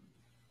same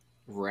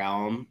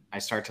realm, I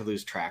start to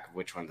lose track of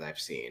which ones I've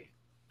seen.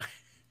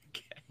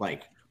 Okay.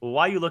 Like, Well,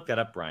 while you look that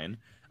up, Brian.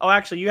 Oh,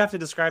 actually, you have to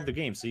describe the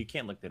game, so you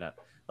can't look that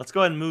up. Let's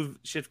go ahead and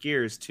shift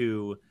gears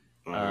to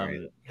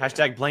alright.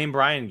 hashtag Blame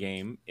Brian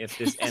game if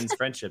this ends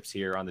friendships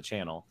here on the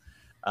channel.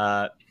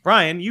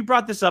 Brian, you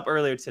brought this up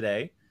earlier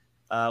today.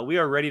 We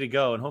are ready to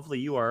go, and hopefully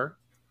you are.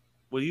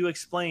 Will you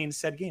explain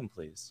said game,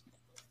 please?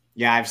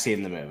 Yeah, I've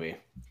seen the movie.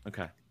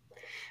 Okay.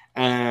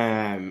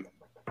 I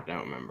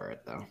don't remember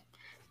it though.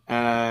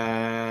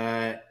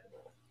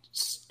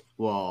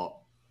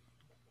 Well,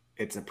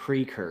 it's a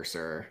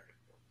precursor.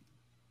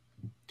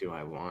 Do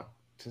I want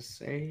to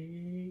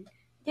say?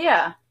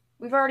 Yeah,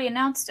 we've already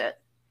announced it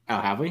Oh,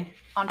 have we?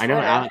 on I Twitter. know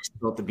Alex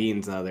spilled the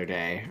beans the other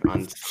day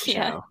on the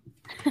Yeah.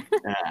 show.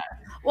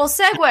 Well,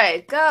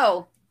 segue,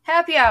 go.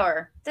 Happy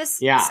hour.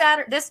 This Yeah.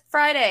 Saturday, this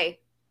Friday.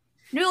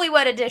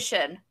 Newlywed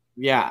edition.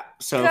 Yeah.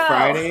 So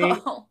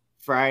Go.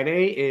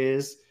 Friday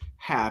is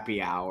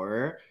happy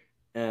hour,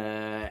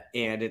 and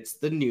it's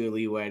the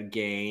newlywed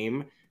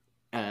game.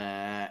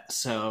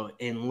 So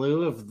in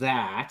lieu of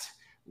that,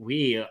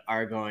 we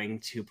are going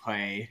to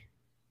play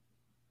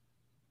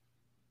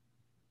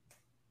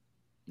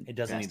It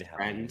doesn't best need to happen.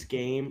 friend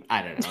game.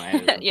 I don't know. I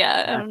don't know.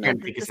 Yeah, I I'm don't know trying to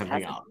if think of this something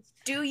hasn't- else.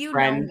 Do you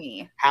Friend. know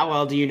me? How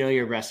well do you know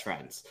your best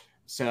friends?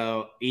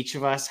 So each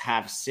of us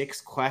have 6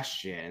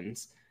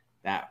 questions,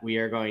 that we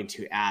are going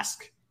to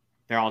ask.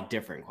 They're all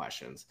different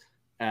questions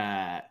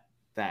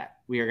that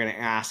we are going to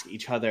ask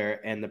each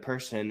other, and the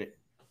person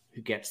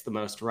who gets the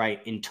most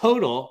right in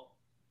total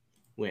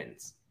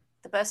wins.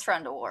 The best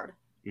friend award.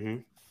 Mm-hmm.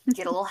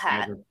 Get a little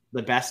hat.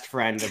 The best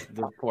friend of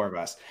the four of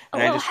us.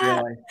 And I just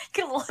realized.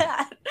 Get a little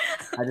hat.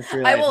 I just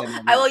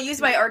realized. I will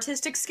use my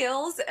artistic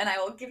skills, and I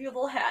will give you a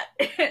little hat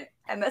and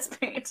MS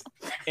Paint.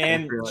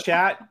 And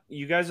chat,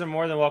 you guys are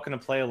more than welcome to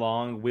play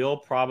along. We'll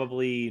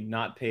probably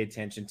not pay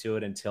attention to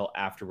it until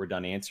after we're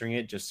done answering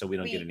it, just so we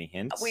don't get any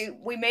hints.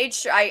 We made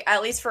sure.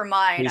 At least for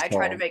mine, I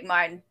try to make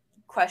mine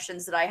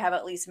questions that I have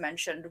at least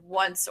mentioned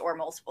once or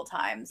multiple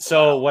times.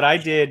 So what I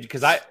did,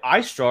 because I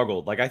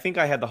struggled, like I think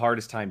I had the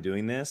hardest time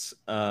doing this,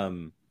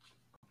 because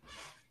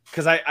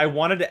I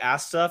wanted to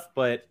ask stuff,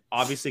 but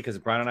obviously because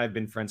Brian and I have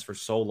been friends for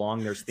so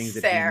long, there's things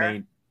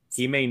that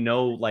he may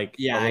know like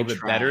a little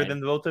bit better than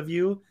both of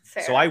you.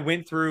 Fair. So I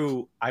went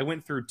through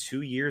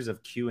 2 years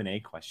of Q&A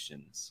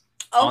questions.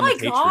 Oh my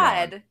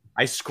God!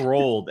 I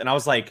scrolled and I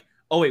was like,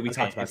 oh wait, we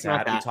talked about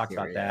that. We talked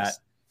about that.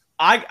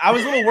 I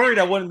was a little worried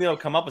I wouldn't be able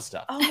to come up with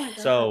stuff. Oh my God!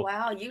 So,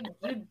 wow, you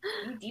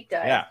deep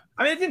dive. Yeah,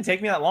 I mean, it didn't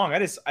take me that long. I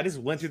just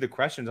went through the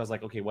questions. I was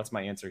like, okay, what's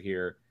my answer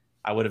here?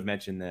 I would have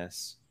mentioned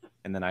this,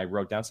 and then I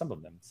wrote down some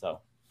of them. So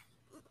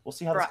we'll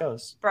see how this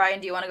goes. Brian,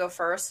 do you want to go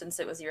first since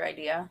it was your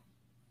idea?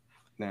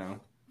 No.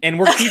 And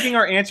we're keeping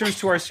our answers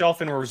to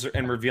ourselves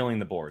and revealing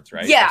the boards,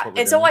 right? Yeah,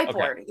 it's doing. A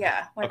whiteboard. Okay.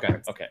 Yeah.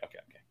 Whiteboards. Okay.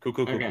 Cool.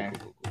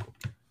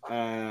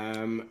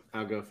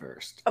 I'll go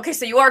first. Okay,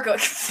 so you are going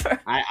first.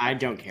 I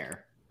don't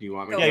care. Do you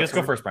want me? Yeah, let's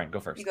go first, Brian. Go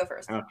first. You go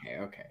first. Okay.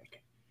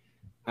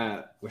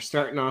 We're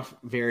starting off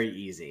very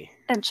easy.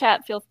 And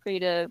chat, feel free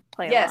to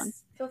play along.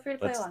 Yes, feel free to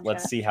play along.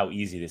 Let's see how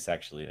easy this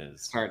actually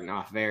is. Starting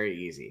off very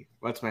easy.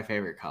 What's my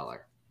favorite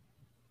color?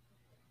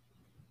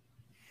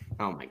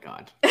 Oh my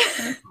God.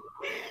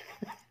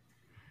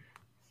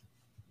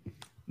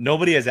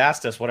 Nobody has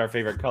asked us what our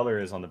favorite color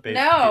is on the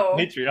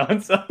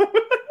Patreon, so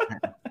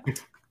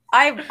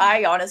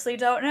I honestly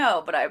don't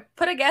know, but I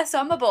put a guess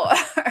on the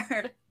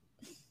board.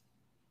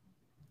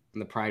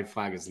 And the pride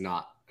flag is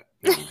not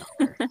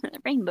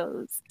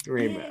rainbows.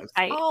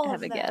 I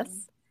have a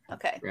guess.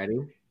 Okay.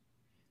 Ready?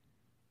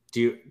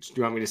 Do you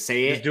want me to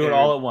say it? Just do it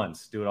all at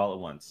once.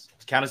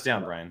 Count us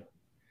down, Brian.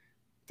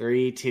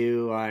 3,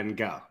 2, 1,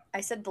 go.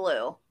 I said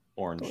blue.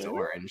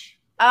 Orange.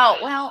 Oh,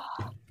 well,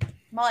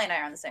 Molly and I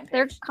are on the same page.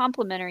 They're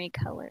complementary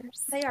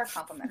colors. They are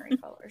complementary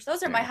colors.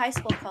 Those are my high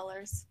school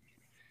colors.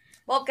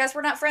 Well, guess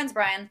we're not friends,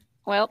 Brian.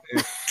 Well,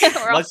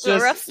 we're off to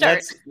a rough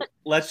start.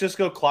 Let's just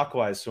go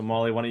clockwise. So,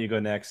 Molly, why don't you go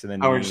next? And then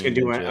we're just going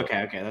to do it.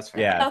 Okay, that's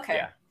fine. Yeah.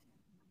 Okay.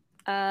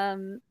 Yeah.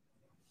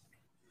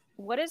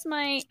 What is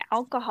my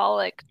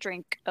alcoholic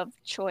drink of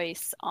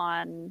choice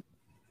on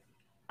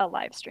a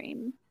live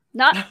stream?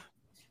 Not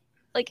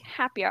like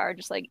happy hour,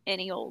 just like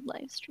any old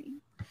live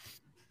stream.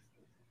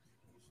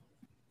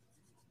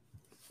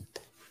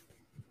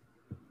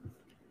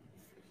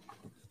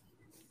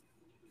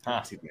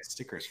 I've seen my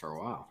stickers for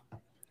a while.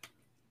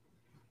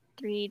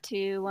 3,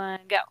 2, 1,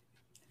 go.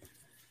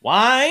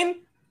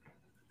 Wine?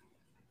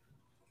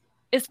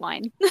 It's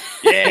wine.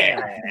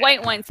 Yeah.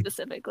 White wine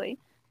specifically.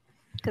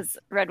 Because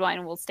red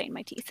wine will stain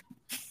my teeth.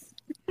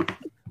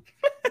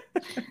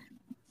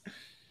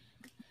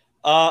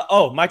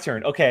 My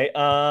turn. Okay.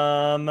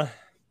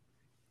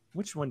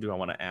 Which one do I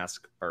want to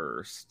ask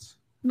first?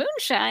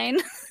 Moonshine.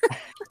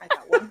 I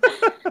got one.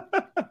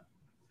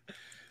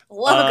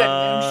 Love a good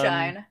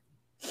moonshine.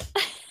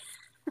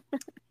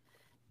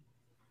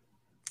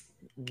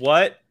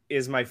 What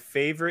is my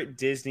favorite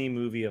Disney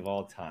movie of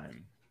all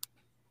time?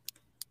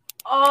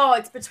 Oh,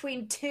 it's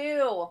between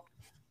two.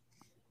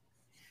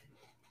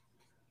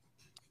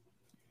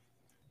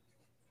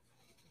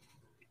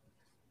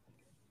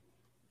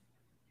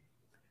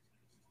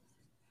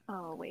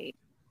 Oh, wait.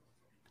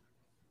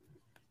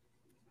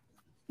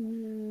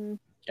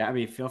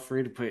 Gabby, feel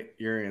free to put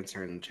your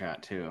answer in the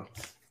chat too.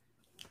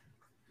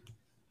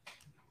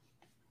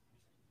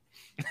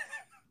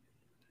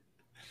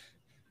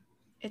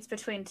 It's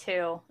between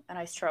two, and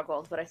I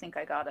struggled, but I think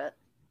I got it.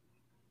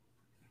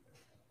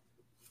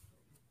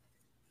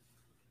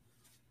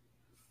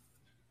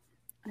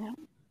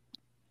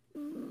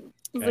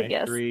 Okay,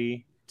 guess.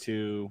 3,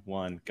 2,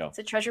 1, go. Is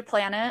it Treasure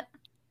Planet?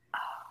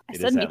 I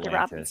said Meet the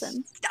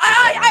Robinsons.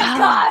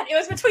 God, it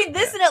was between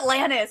this and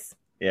Atlantis.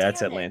 Yeah,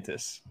 it's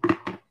Atlantis.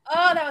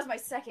 Oh, that was my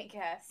second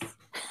guess.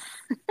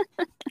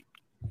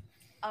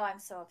 Oh, I'm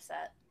so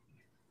upset.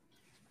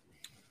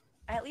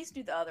 I at least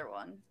knew the other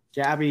one.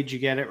 Gabby, did you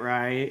get it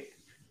right?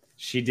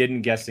 She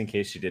didn't guess in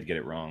case she did get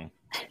it wrong.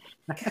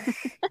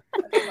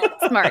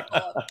 Smart.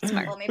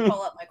 Smart. Let me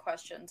pull up my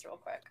questions real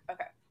quick.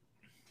 Okay.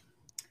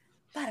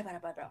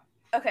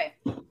 Okay.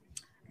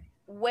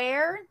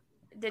 Where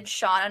did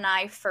Sean and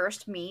I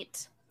first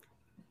meet?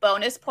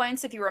 Bonus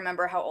points if you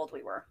remember how old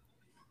we were.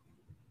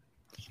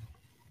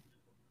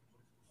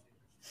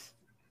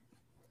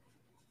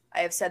 I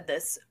have said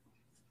this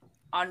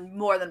on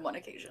more than one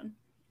occasion.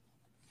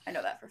 I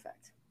know that for a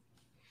fact.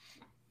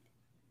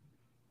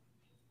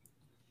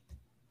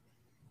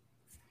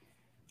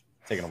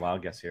 Taking a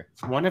wild guess here.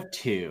 It's one of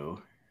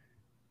two.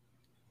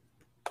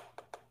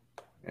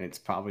 And it's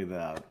probably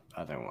the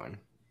other one.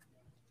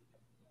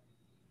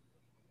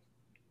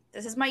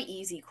 This is my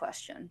easy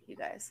question, you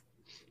guys.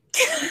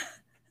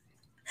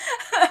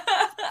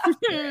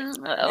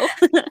 Oh.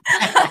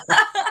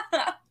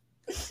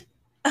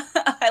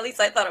 At least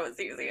I thought it was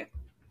easy.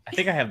 I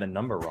think I have the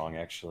number wrong,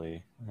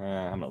 actually.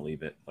 I'm gonna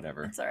leave it.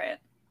 Whatever. That's all right.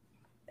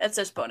 That's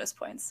just bonus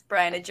points.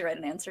 Brian, did you write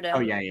an answer down? Oh,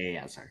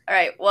 yeah. Sorry. All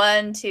right,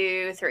 1,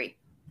 2, 3.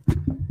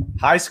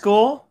 High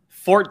school,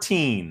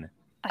 14.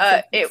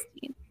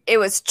 It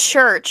was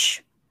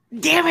church,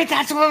 Damn it,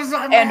 that's what was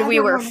on and we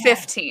were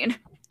 15.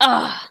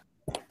 Ugh.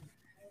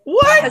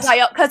 What?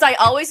 Because I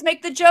always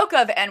make the joke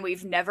of, and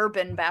we've never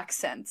been back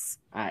since.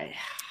 I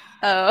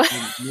Oh.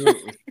 knew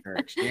it was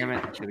church. Damn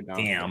it, I should have gone.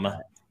 Damn. with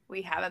that.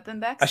 We haven't been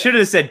back I since. should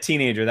have said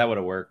teenager. That would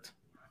have worked.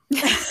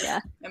 Yeah.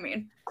 I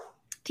mean,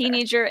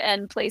 Teenager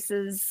and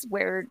places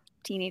where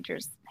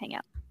teenagers hang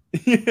out.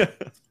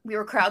 we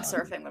were crowd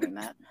surfing when we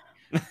met.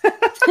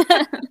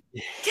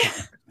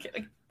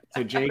 Kidding.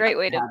 So Jake Great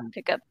way to had,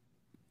 pick up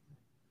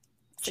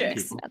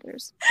Chicks. chicks and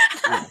others.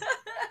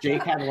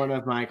 Jake had one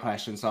of my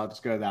questions, so I'll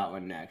just go to that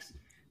one next.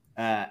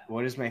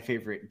 What is my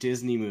favorite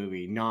Disney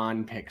movie,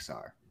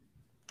 non-Pixar?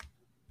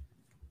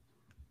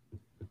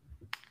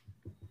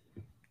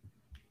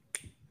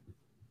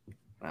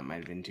 That might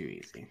have been too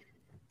easy.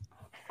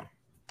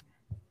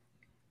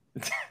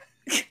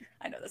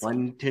 I know this one.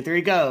 1, 2,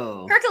 3,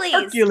 go! Hercules.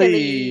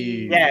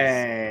 Hercules.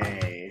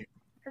 Yay!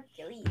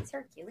 Hercules.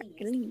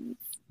 Please.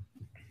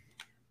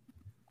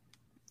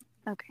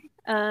 Okay.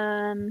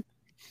 I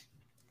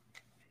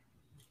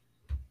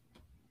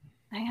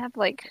have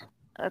like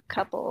a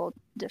couple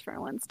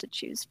different ones to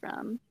choose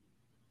from.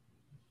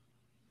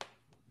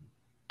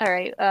 All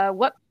right.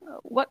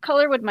 What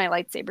color would my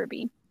lightsaber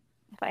be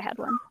if I had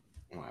one?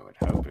 Well, I would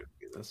hope it would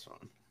be this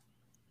one.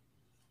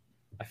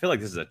 I feel like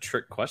this is a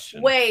trick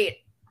question. Wait.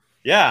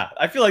 Yeah,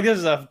 I feel like this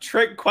is a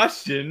trick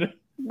question.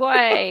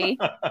 Why?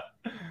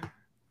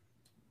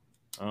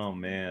 Oh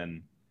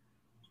man.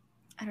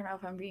 I don't know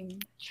if I'm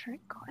being. Trick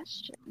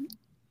question.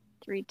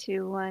 3,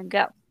 2, 1,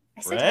 go.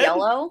 I said Red?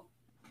 yellow.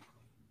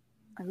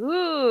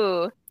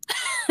 Ooh.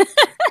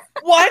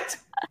 What?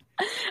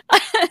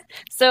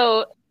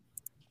 So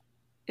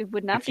it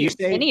would not If you be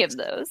say- any of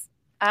those.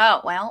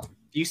 Oh, well.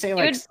 If you say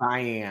like Dude.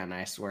 cyan,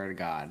 I swear to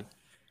God.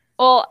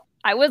 Well,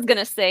 I was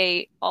gonna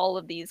say all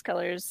of these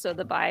colors, so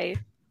the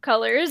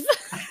bi-colors.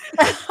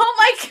 Oh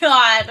my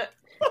god.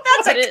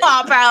 That's But a it-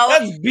 cop out.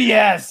 That's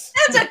BS.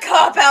 That's a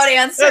cop out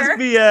answer. That's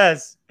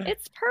BS.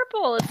 It's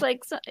purple.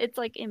 It's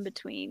like in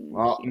between.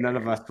 Well, here. none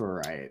of us were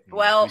right.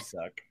 Well, We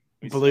suck.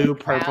 We Blue, suck.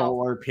 purple,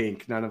 Wow. or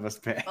pink. None of us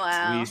picked.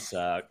 Wow. We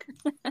suck.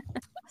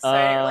 So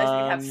I didn't realize we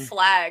Um, have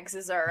flags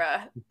as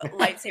our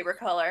lightsaber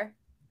color.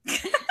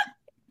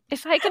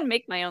 If I can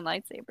make my own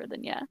lightsaber,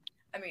 then yeah.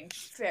 I mean,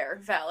 fair,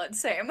 valid,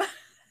 same.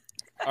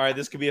 All right,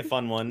 this could be a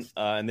fun one,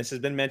 and this has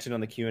been mentioned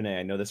on the Q&A.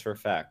 I know this for a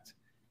fact.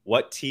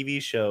 What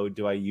TV show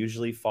do I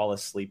usually fall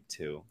asleep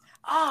to?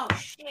 Oh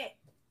shit.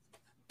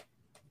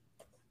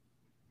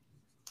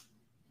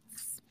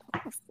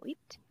 Fall asleep.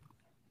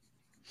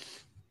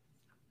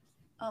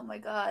 Oh my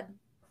god.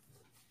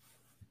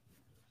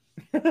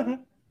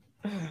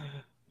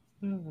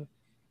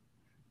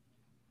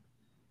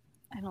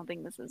 I don't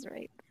think this is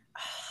right.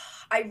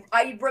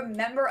 I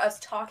remember us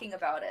talking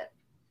about it.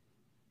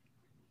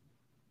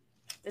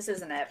 This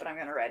isn't it, but I'm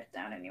gonna write it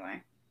down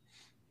anyway.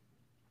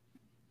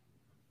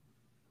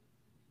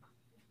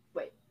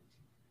 Wait.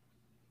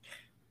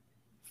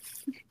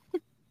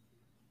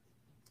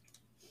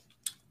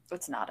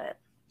 It's not it.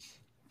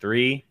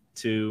 3,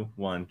 2,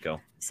 1, go. I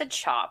said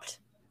Chopped.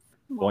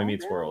 Boy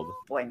Meets World.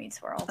 Boy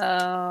Meets World.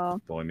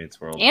 Oh, Boy Meets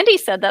World. Andy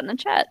said that in the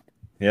chat.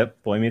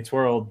 Yep, Boy Meets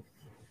World.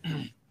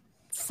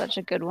 Such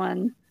a good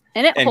one,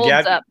 and it And holds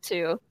Gab- up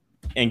too.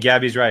 And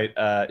Gabby's right.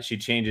 She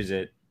changes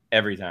it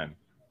every time.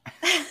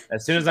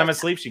 As soon as I'm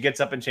asleep, she gets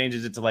up and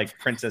changes it to like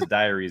Princess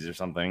Diaries or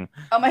something.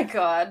 Oh my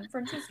god.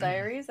 Princess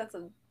Diaries? That's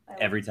a I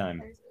like Every time.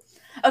 Diaries.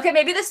 Okay,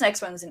 maybe this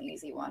next one's an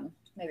easy one.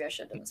 Maybe I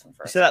should have done this one You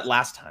first. said that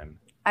last time.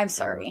 I'm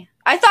sorry.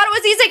 I thought it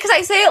was easy because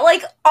I say it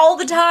like all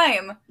the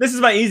time. This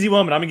is my easy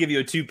one, but I'm gonna give you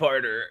a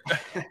two-parter.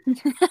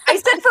 I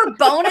said for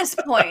bonus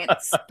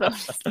points.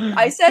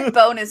 I said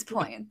bonus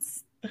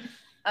points.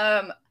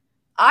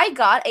 I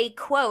got a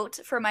quote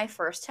for my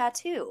first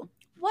tattoo.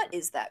 What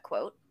is that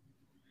quote?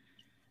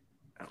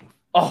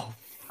 Oh,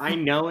 I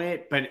know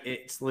it, but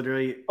it's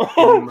literally.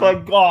 oh in the my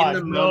mo- god,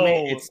 In the no.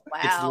 moment, it's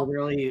Wow.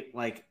 literally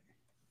like.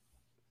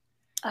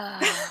 Oh,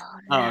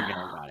 Oh, no. okay,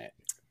 I got it.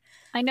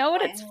 I know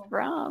what it's Wow.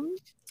 from.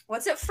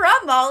 What's it from,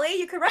 Molly?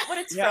 You can write what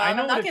it's Yeah, I from.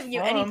 know I'm what not it's giving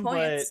you any from,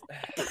 points.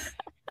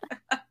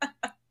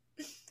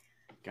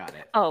 Got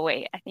it. Oh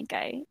wait, I think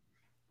I.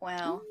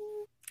 Wow.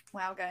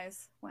 Wow,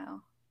 guys.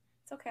 Wow.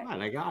 It's okay. Come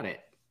on, I got it.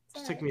 It's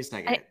Just all took right. me a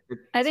second.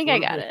 I think I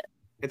got it.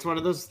 It's one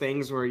of those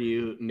things where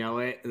you know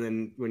it, and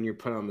then when you're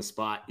put on the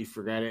spot, you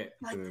forget it,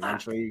 Like, and fuck.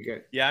 eventually you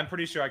get. Yeah, I'm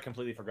pretty sure I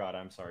completely forgot.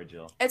 I'm sorry,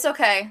 Jill. It's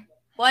okay.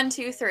 1,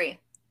 2, 3.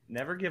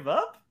 Never give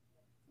up?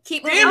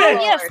 Keep Damn moving it!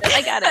 Oh yes, forward.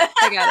 I got it.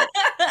 I got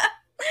it.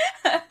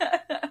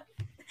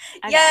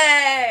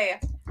 Yay!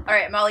 All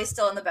right, Molly's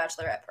still in the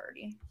bachelorette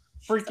party.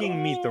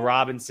 Freaking Meet the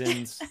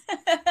Robinsons.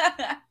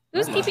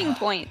 Who's keeping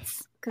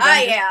points? 'Cause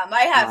I I'm just- am.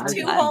 I have I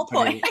 2 just whole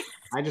put in-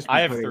 points.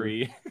 I have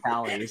 3.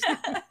 tallies.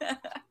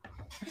 I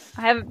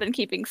haven't been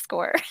keeping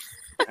score.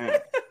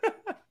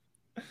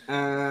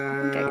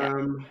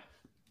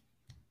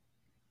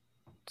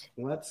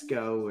 Let's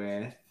go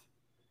with,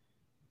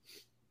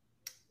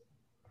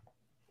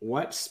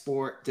 what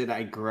sport did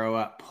I grow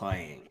up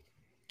playing?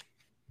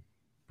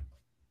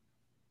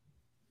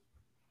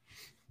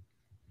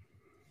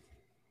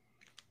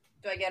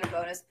 Do I get a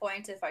bonus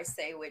point if I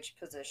say which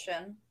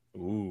position?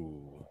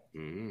 Ooh.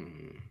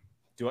 Mm,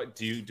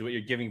 Do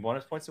you're giving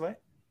bonus points away?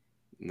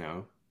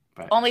 no,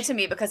 but Only to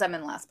me because I'm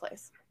in last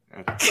place.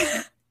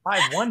 okay. I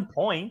have 1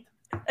 point.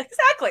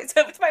 Exactly.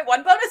 So it's my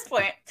 1 bonus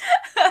point.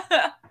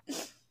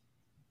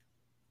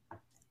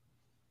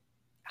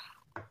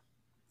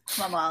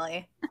 Come on,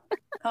 Molly.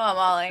 Come on,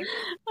 Molly.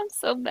 I'm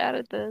so bad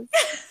at this.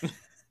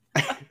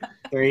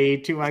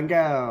 3, 2, 1,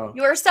 go!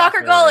 You are a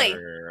soccer goalie.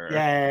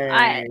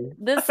 Yay!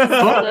 This is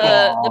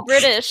the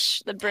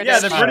British. The British. Yeah,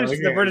 the British,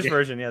 okay, the British okay.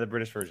 version. Yeah, the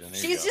British version.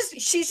 There you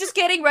She's just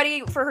getting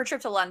ready for her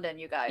trip to London,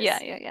 you guys.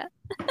 Yeah.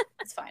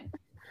 It's fine.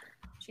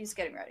 She's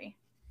getting ready.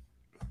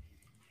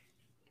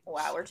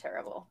 Wow, we're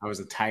terrible. I was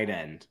a tight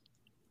end.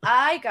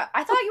 I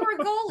thought you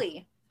were a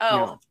goalie. Oh,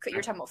 No.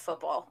 you're talking about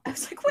football. I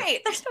was like,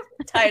 wait, there's no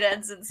tight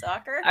ends in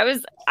soccer.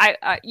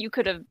 I you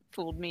could have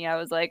fooled me. I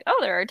was like, oh,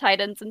 there are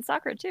tight ends in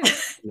soccer too.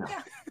 No.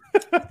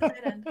 Tight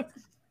end.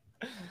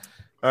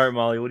 All right,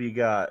 Molly, what do you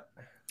got?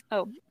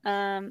 Okay.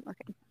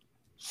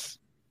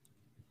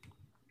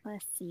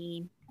 Let's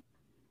see.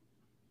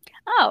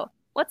 Oh,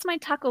 what's my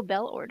Taco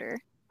Bell order?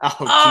 Oh,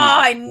 Oh,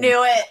 I Jesus.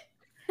 knew it.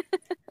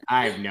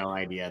 I have no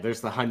idea.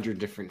 There's 100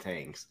 different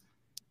things.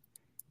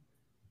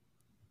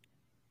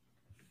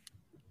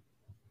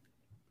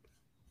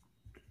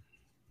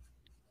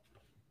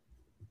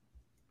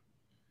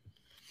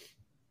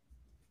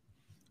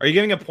 Are you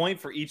giving a point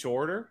for each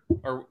order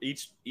or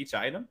each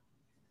item?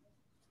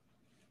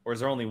 Or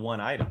is there only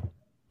 1 item?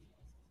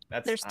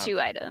 There's 2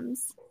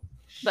 items,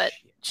 but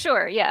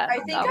sure, yeah. I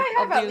think I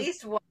have at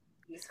least one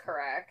of these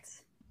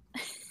correct.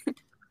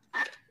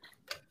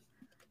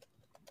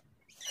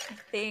 I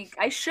think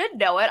I should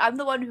know it. I'm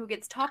the one who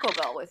gets Taco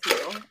Bell with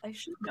you. I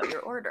should know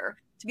your order.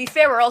 To be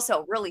fair, we're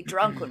also really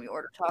drunk when we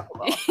order Taco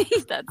Bell.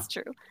 That's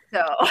true.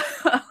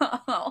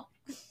 So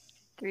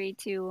 3,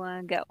 2,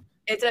 1, go.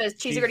 it's a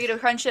cheesy gordita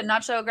crunch and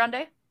nacho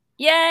grande.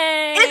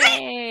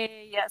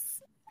 Yay!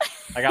 Yes.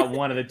 I got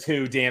 1 of the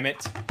 2, damn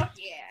it.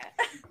 Yeah.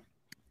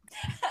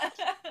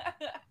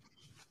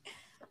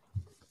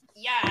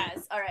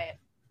 Yes. All right.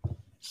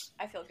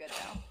 I feel good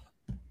now.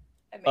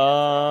 I made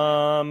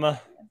up for it.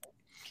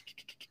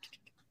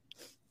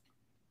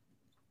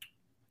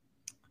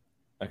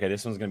 Okay,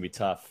 this one's gonna be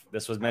tough.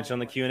 This was mentioned on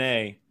the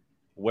Q&A.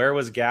 Where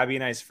was Gabby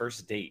and I's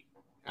first date?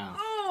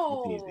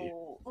 Oh, that's easy.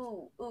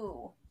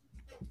 Ooh.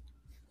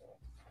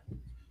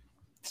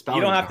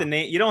 You don't have to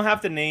name. You don't have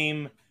to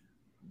name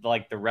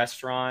like the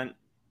restaurant,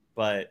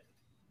 but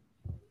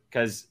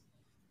because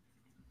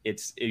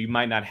you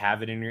might not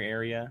have it in your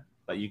area.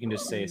 But you can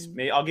just say,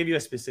 I'll give you a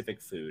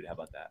specific food. How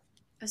about that?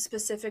 A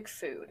specific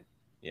food.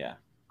 Yeah.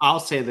 I'll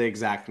say the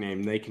exact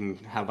name.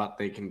 How about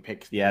they can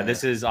pick? Yeah,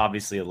 this is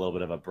obviously a little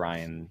bit of a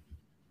Brian.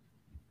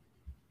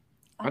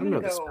 I don't know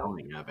the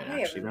spelling of it,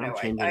 actually.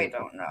 I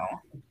don't know.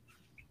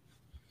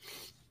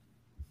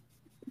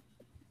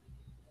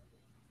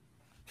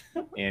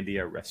 Andy,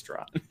 a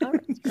restaurant.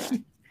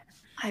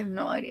 I have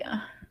no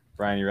idea.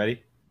 Brian, you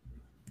ready?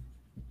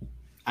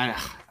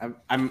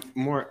 I'm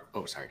more.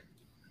 Oh, sorry.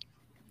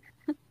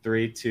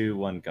 3, 2,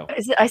 1, go.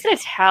 I said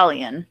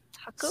Italian.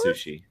 Tacos?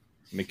 Sushi.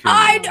 Mikumi.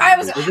 I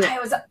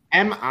was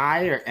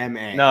M-I or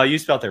M-A? No, you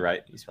spelled it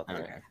right. You spelled it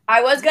Okay. right.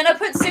 I was gonna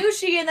put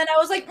sushi, and then I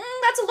was like,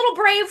 that's a little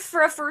brave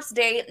for a first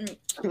date.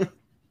 And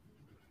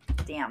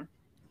damn,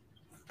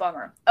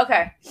 bummer.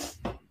 Okay,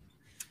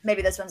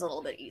 maybe this one's a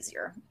little bit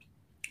easier.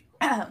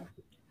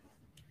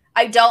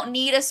 I don't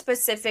need a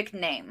specific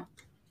name,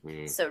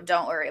 so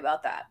don't worry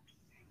about that.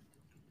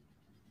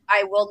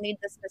 I will need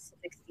the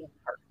specific theme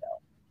park though.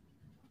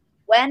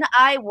 When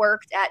I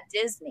worked at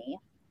Disney,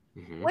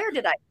 where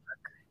did I work?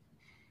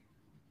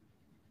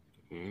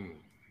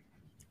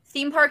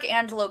 Theme park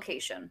and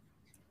location,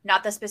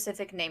 not the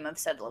specific name of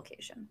said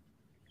location.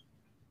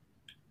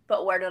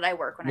 But where did I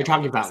work when You're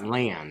talking about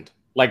land.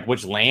 Like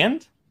which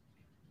land?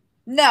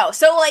 No,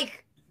 so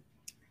like,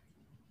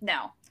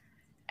 no.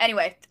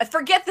 Anyway,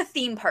 forget the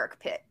theme park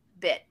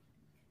bit.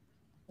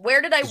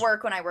 Where did I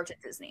work when I worked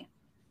at Disney?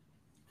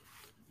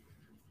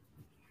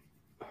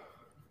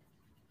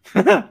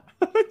 I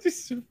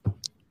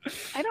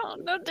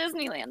don't know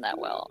Disneyland that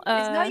well.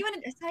 It's not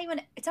even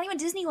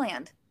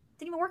Disneyland.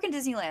 Didn't even work in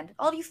Disneyland.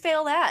 All of you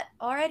fail that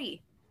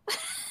already.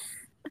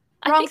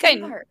 I Wrong think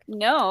theme park.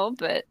 know,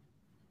 but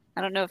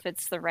I don't know if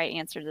it's the right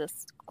answer to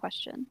this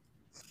question.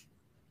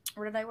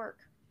 Where did I work?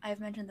 I have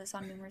mentioned this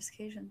on numerous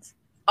occasions.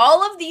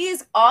 All of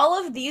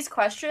these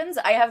questions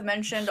I have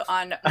mentioned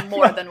on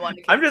more than one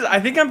occasion. I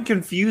think I'm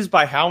confused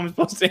by how I'm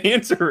supposed to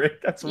answer it.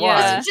 That's why.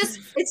 Yeah.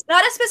 It's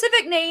not a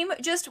specific name,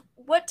 just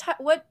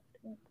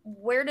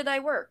where did I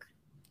work?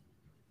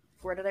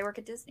 Where did I work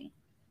at Disney?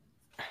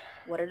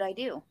 What did I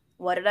do?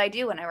 What did I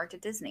do when I worked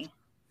at Disney?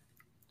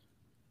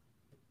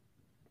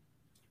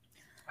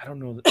 I don't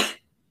know. Come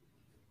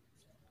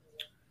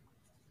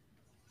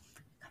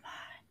on.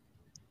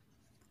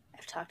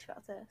 I've talked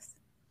about this.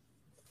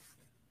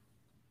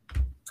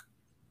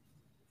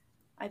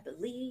 I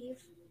believe.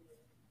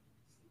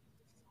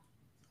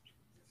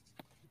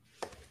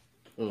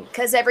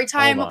 Because every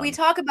time we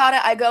talk about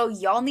it, I go,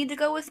 y'all need to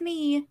go with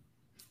me.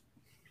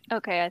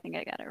 Okay, I think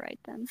I got it right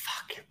then.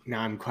 Fuck.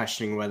 Now I'm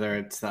questioning whether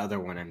it's the other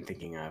one I'm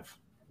thinking of.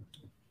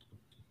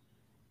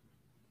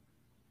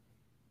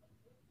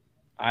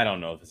 I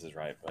don't know if this is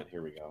right, but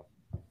here we go.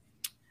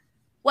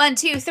 1,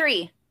 2,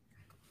 3.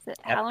 Is it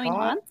Halloween Epcot?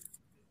 Haunts?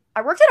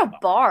 I worked at a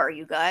bar,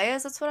 you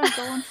guys. That's what I'm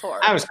going for.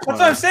 That's what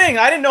I'm saying.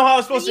 I didn't know how I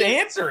was supposed to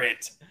answer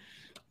it.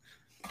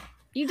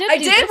 You did. I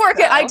did work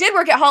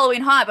at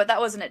Halloween Haunt, but that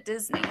wasn't at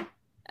Disney.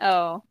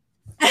 Oh.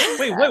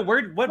 Wait,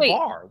 what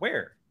bar?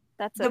 Where?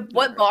 That's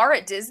what bar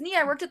at Disney?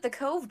 I worked at the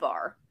Cove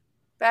Bar.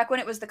 Back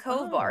when it was the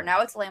Cove Bar. Now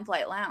it's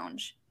Lamplight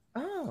Lounge.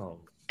 Oh.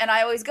 And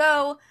I always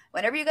go,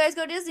 whenever you guys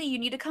go to Disney, you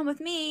need to come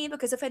with me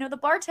because if I know the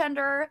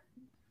bartender.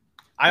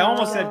 I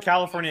almost said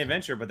California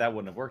Adventure, but that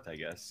wouldn't have worked, I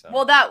guess. So.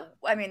 Well, that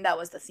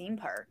was the theme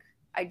park.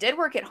 I did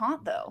work at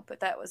Haunt though, but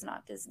that was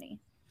not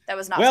Disney. That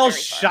was not. Well,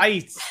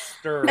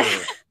 shyster.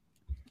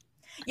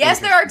 Yes,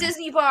 there are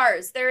Disney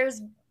bars.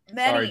 There's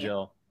many. Sorry,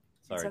 Jill.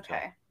 It's okay.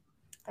 Jill.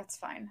 That's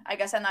fine. I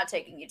guess I'm not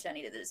taking you to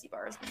any of the Disney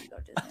bars when you go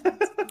to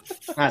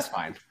Disney. That's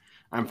fine.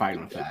 I'm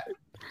fine with that.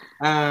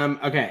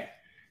 Okay.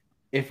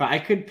 If I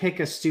could pick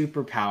a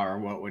superpower,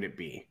 what would it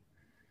be?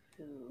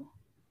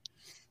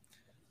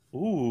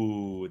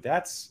 Ooh,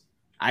 that's...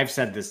 I've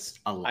said this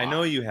a lot. I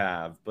know you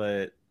have,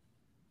 but...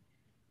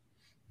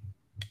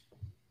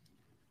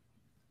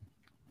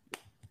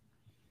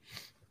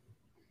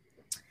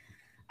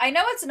 I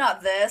know it's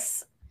not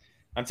this.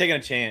 I'm taking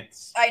a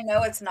chance. I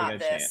know it's not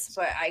this,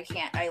 but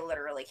I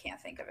literally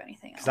can't think of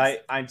anything else. Because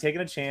I'm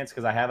taking a chance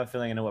because I have a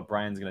feeling I know what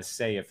Brian's going to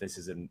say if this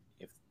is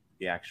if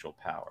the actual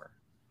power.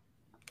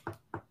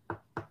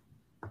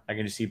 I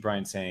can just see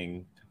Brian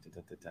saying...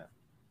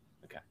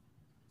 Okay.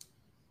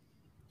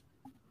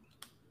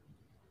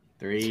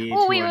 3,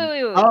 Oh, 2, wait.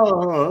 1.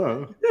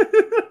 Oh.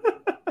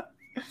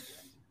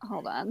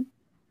 Hold on.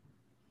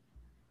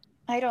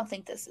 I don't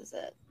think this is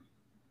it.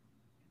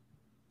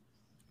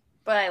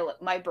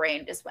 But my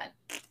brain just went.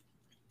 I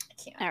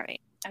can't. All right.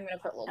 I'm gonna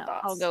put little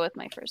dots. I'll go with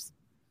my first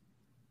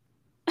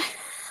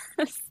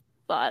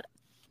thought.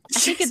 I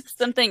think it's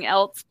something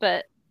else,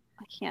 but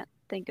I can't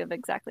think of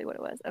exactly what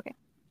it was. Okay.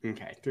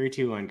 Okay. 3,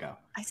 2, 1, go.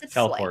 I said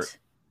teleport. Flight.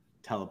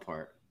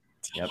 Teleport.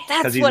 Yep.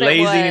 That's Because he's what it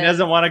lazy was. and he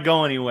doesn't want to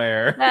go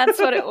anywhere. That's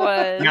what it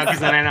was. No, because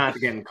then I don't have to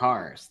get in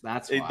cars.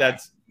 That's why.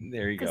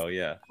 There you go.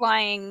 Yeah.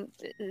 Flying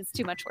is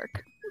too much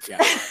work.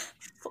 Yeah.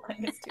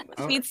 Flying is too much.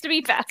 It needs to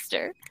be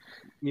faster.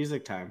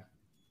 Music time.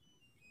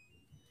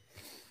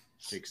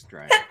 Big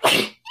stride.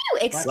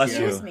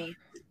 Excuse me.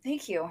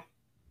 Thank you.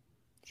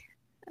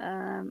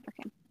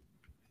 Okay.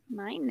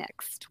 My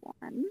next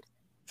one.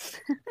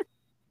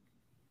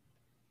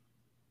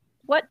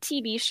 What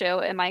TV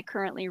show am I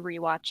currently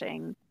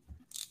rewatching?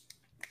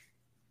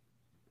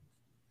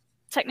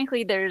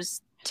 Technically,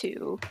 there's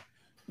 2.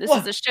 This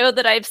is a show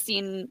that I've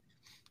seen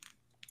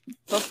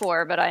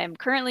before, but I am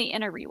currently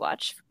in a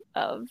rewatch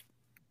of.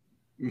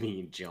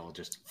 Me and Jill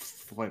just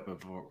flip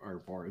our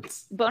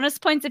boards. Bonus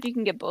points if you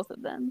can get both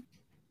of them.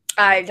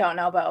 I don't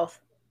know both.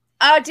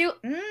 I'm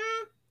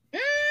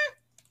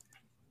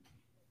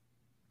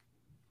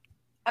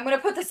gonna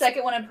put the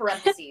second one in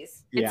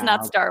parentheses. It's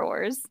not Star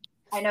Wars.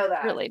 I know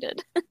that.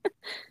 Related.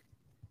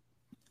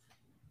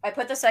 I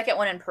put the second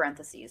one in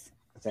parentheses.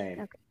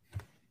 Same. Okay.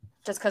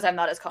 Just because I'm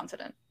not as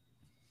confident.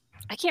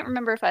 I can't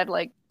remember if I've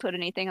put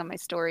anything on my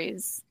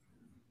stories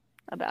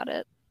about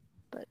it,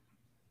 but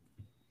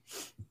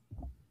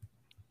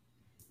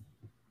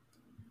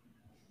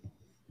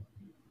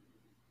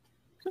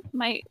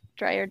my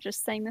dryer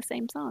just sang the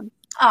same song.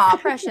 Aw,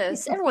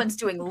 precious. Everyone's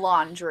doing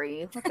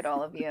laundry. Look at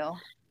all of you.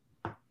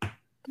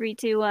 3,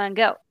 2, 1,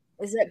 go.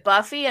 Is it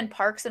Buffy and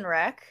Parks and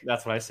Rec?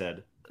 That's what I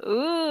said.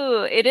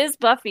 Ooh, it is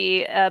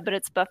Buffy, but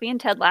it's Buffy and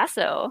Ted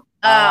Lasso.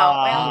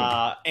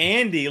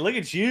 Andy, look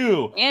at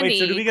you. Andy, wait,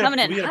 so do we get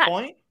a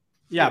point?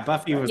 Yeah,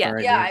 Buffy was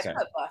already. Yeah, okay. I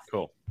put Buffy.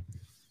 Cool.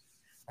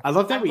 I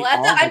love that I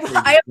am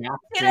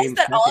glad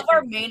that all of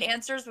our main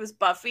answers was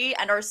Buffy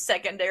and our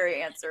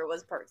secondary answer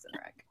was Parks and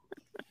Rec.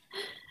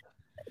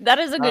 That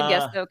is a good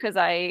guess though, because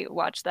I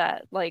watch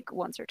that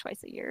once or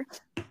twice a year.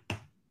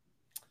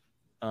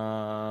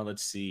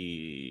 Let's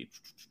see.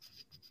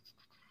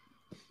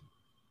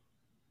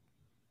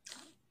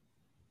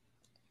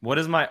 What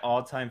is my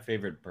all-time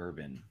favorite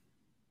bourbon?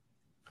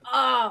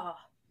 Oh.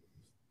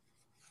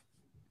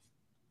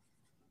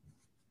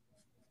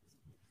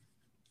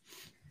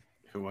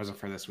 If it wasn't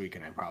for this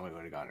weekend, I probably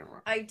would have gotten it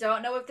wrong. I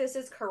don't know if this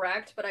is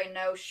correct, but I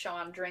know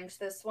Sean drinks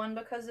this one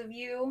because of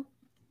you.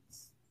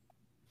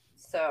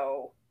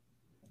 So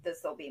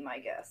this will be my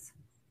guess.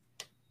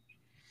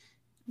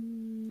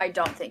 I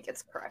don't think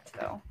it's correct,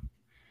 though.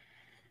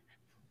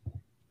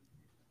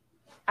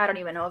 I don't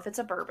even know if it's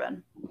a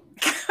bourbon.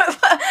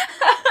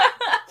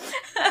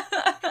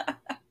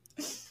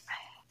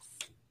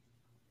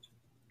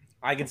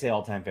 I can say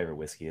all-time favorite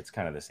whiskey. It's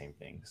kind of the same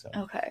thing. So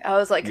Okay. I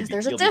was like, because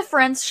there's a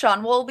difference.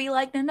 Sean will be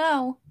like to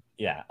know.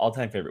 Yeah,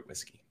 all-time favorite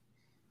whiskey.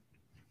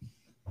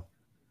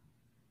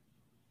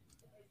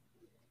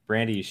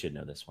 Brandy, you should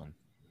know this one.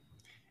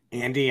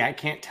 Andy, I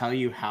can't tell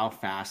you how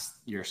fast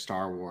your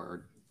Star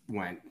Wars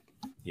went.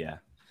 Yeah.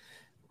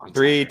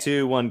 3,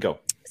 2, 1, go.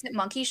 Is it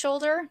Monkey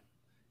Shoulder?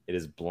 It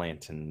is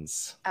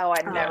Blanton's. Oh,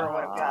 I never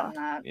would have gotten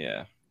that.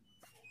 Yeah.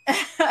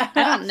 I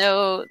don't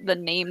know the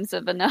names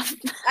of enough.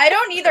 I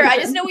don't either. I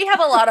just know we have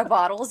a lot of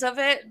bottles of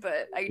it,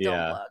 but I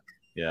don't look.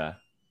 Yeah.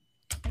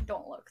 I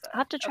don't look though.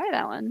 I'll have to try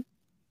that one.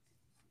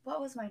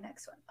 What was my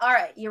next one? All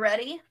right, you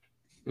ready?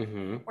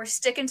 Mm-hmm. We're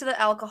sticking to the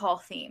alcohol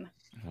theme.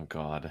 Oh,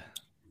 God.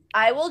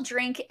 I will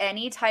drink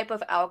any type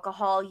of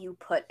alcohol you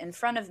put in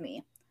front of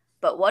me.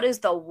 But what is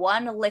the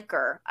one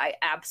liquor I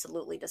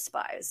absolutely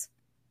despise?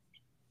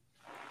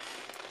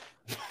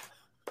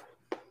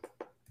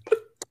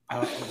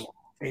 I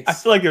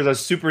feel like there's a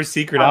super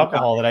secret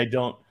alcohol that I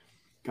don't.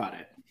 Got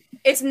it.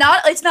 It's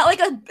not a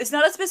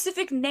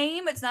specific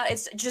name.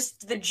 It's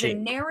just the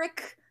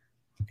generic.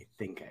 I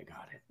think I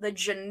got it. The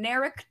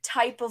generic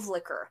type of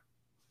liquor.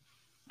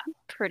 I'm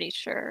pretty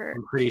sure.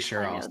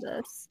 I know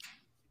this.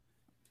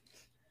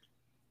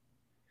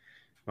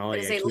 Molly,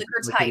 It is a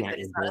liquor type, but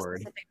it's not a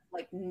specific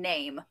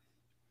name.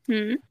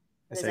 Hmm.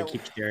 I said,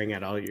 keep staring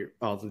at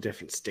all the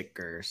different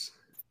stickers.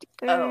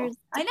 Oh,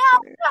 I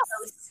know.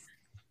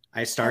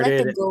 I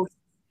started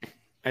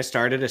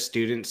a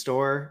student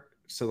store,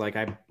 so like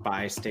I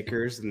buy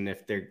stickers, and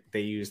if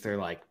they use their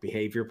like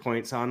behavior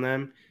points on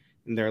them,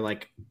 and they're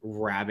like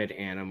rabid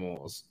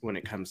animals when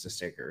it comes to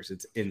stickers.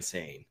 It's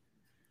insane.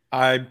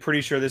 I'm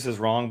pretty sure this is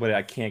wrong, but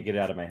I can't get it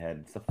out of my head.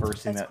 It's the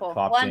first thing that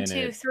popped in. 1,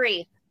 2,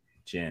 3.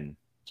 Gin.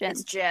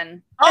 It's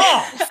gin.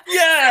 Oh,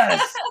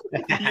 yes!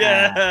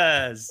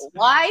 Yes!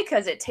 Why?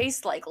 Because it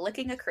tastes like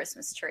licking a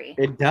Christmas tree.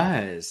 It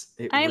does.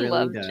 I really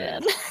love does.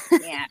 gin.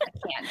 Yeah, I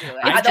can't do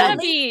it. It's gotta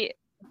be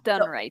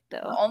done right,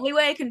 though. The only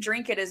way I can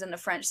drink it is in the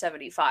French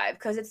 75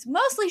 because it's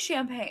mostly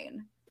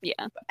champagne. Yeah.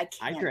 But I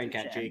can't. I drank do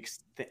at gin.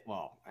 Jake's. I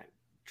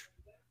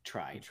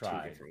tried.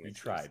 You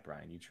tried,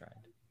 Brian. You tried.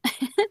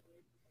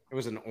 It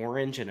was an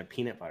orange and a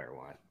peanut butter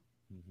one.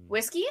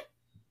 Whiskey?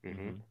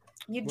 Mm-hmm.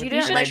 You should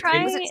didn't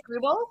try. Was it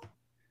Screwball?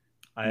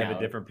 I have a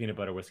different peanut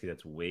butter whiskey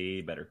that's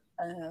way better.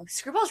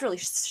 Screwball's really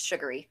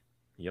sugary.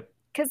 Yep.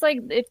 Because like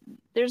if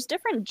there's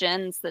different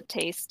gins that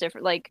taste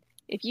different. Like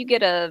if you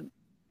get a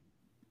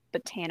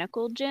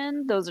botanical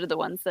gin, those are the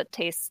ones that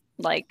taste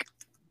like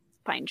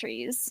pine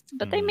trees.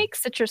 But they make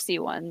citrusy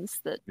ones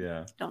that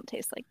don't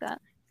taste like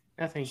that.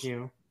 Oh, thank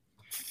you.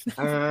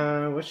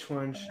 Which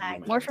one?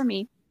 More for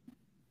me.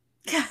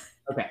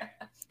 Okay.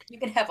 You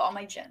can have all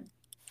my gin.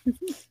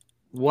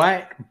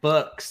 What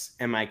books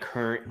am I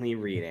currently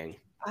reading?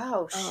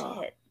 Oh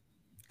shit!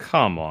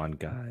 Come on,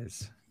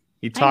 guys.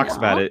 He talks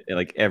about it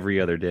like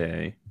every other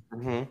day.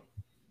 Mm-hmm.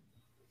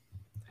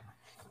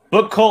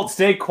 Book Cult,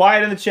 stay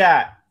quiet in the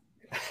chat.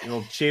 You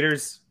little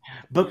cheaters.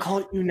 Book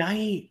Cult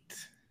Unite.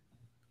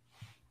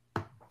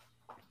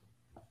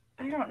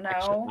 I don't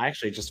know. I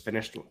actually just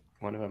finished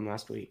one of them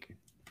last week.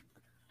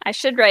 I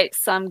should write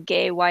some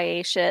gay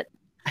YA shit.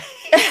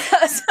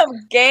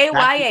 Some gay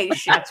YA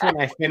shit. That's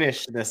when I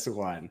finished this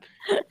one.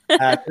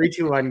 3,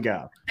 2, 1,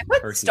 go.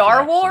 What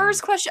Star Wars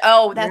question?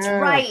 Oh, that's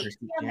right.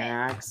 Percy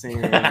Jackson.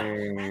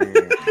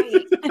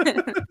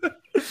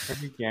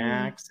 Percy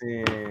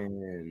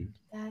Jackson.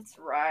 That's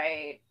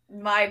right.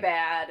 My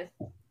bad.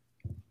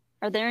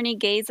 Are there any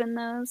gays in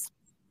those?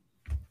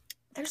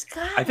 There's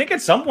got. I think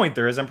at some point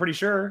there is. I'm pretty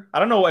sure. I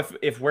don't know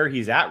if where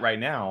he's at right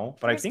now,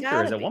 but I think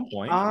there is at one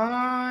point.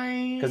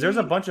 Because there's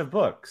a bunch of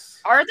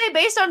books. Are they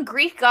based on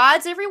Greek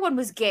gods? Everyone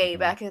was gay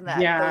back in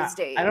those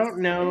days. I don't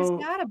know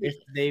if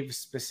they've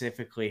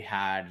specifically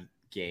had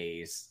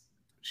gays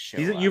show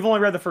up. You've only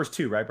read the first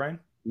 2, right, Brian?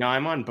 No,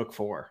 I'm on book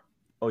 4.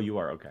 Oh, you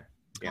are? Okay.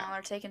 Yeah. Oh,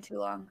 they're taking too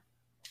long.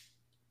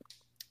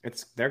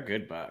 They're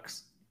good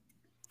books.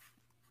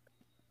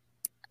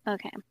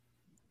 Okay.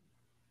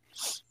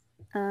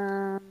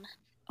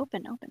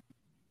 Open.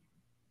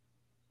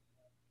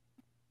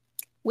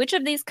 Which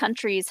of these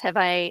countries have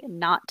I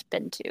not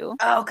been to?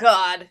 Oh,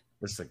 God.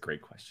 This is a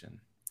great question.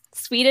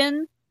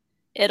 Sweden,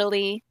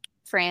 Italy,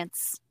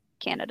 France,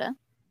 Canada.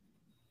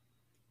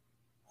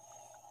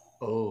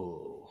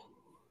 Oh.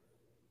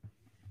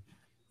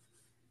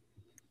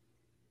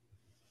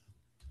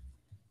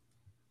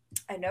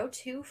 I know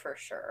 2 for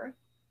sure.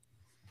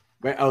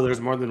 Wait, there's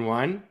more than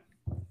one?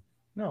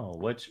 No,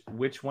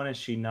 which one is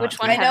she not? Which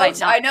one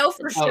I know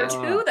for sure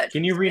 2 that.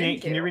 Can you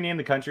rename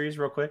the countries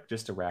real quick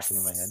just to wrap them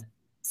in my head?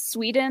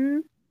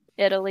 Sweden,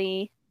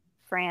 Italy,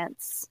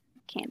 France,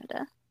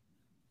 Canada.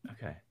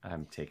 Okay,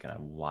 I'm taking a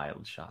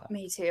wild shot.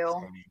 Me too.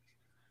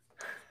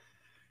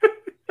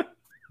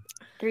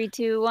 3,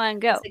 2, 1,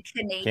 go. Is it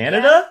Canada?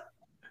 Canada?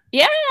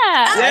 Yeah.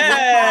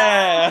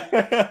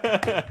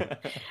 Yeah.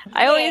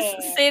 I always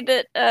Yeah. say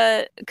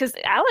that because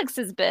Alex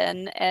has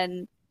been,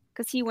 and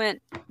because he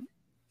went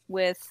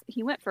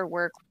for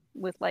work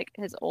with like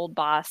his old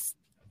boss,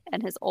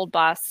 and his old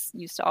boss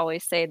used to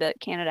always say that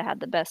Canada had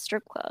the best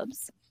strip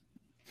clubs,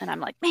 and I'm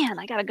like, man,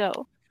 I gotta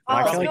go.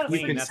 I let's feel go like to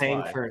you've been that's saying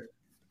why.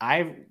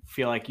 I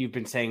feel like you've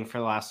been saying for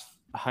the last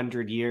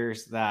 100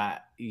 years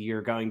that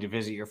you're going to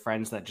visit your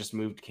friends that just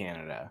moved to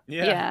Canada.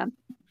 Yeah,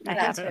 I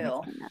That have too.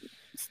 been.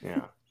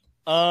 Yeah.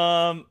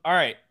 All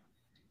right.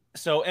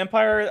 So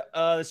Empire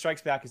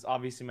Strikes Back is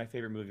obviously my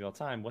favorite movie of all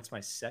time. What's my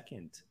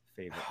second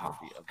favorite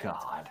movie of all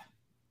time? God.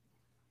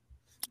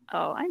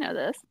 Oh, I know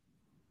this.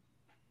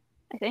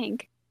 I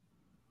think.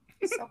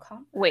 So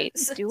confident. Wait,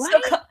 do so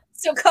I?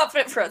 So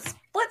confident for a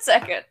split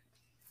second.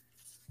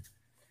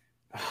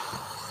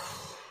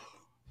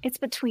 It's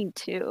between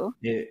two.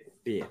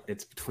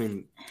 It's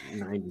between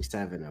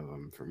 97 of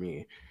them for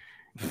me.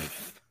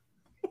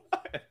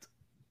 What?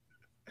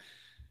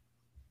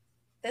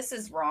 This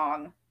is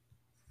wrong.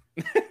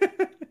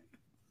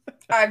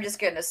 I'm just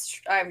gonna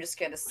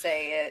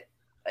say it.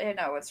 I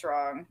know it's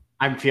wrong.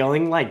 I'm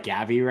feeling like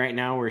Gabby right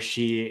now, where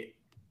she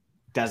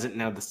doesn't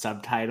know the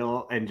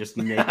subtitle and just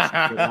makes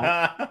it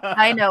up.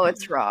 I know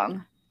it's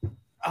wrong.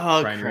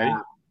 Oh, Brian, crap. ready?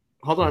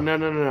 Hold on.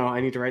 No.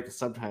 I need to write the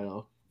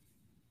subtitle.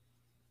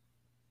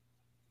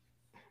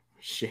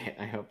 Shit,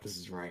 I hope this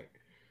is right.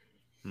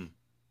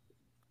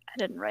 I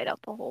didn't write out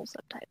the whole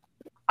subtitle.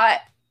 I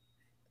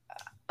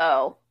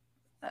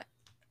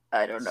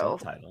don't know.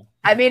 Subtitle.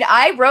 I mean,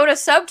 I wrote a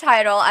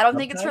subtitle. I don't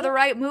think it's for Subtitle? the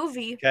right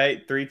movie.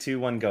 Okay, 3, 2,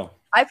 1, go.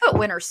 I put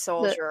Winter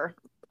Soldier.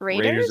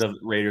 Raiders?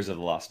 Raiders of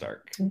the Lost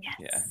Ark. Yes.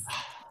 Yeah.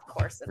 Of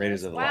course it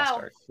Raiders is. of the Lost Wow.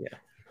 Ark. Yeah.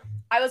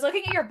 I was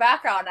looking at your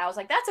background and I was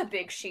like, that's a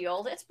big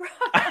shield. It's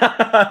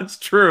It's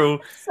true.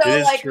 so It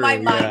is like true, my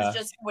yeah. mind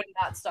just would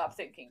not stop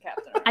thinking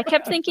Captain America. I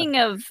kept thinking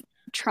of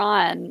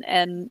Tron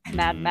and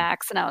Mad Mhm.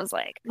 Max, and I was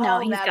like, no, Oh,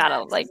 he's Mad gotta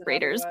Max like is another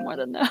Raiders one. more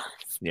than those.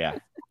 Yeah.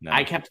 No.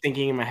 I kept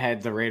thinking in my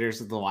head, the Raiders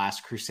of the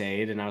Last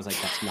Crusade, and I was like,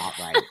 that's not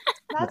right.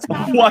 That's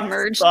not What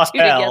Merged the two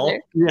hell?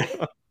 together.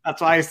 Yeah,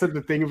 that's why I said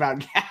the thing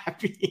about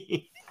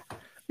Gabby.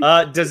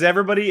 Does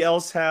everybody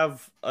else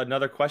have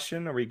another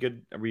question? Are we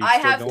good? Are we I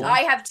still have going? I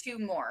have two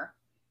more.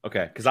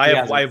 Okay, because He I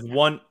hasn't. have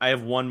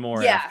one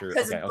more Yeah, after.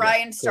 because Okay,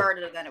 Brian cool.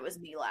 started and then it was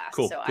me last.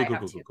 Cool, So cool, I cool, have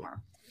cool, two cool,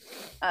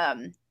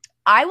 more.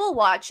 I will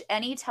watch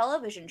any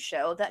television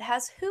show that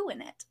has who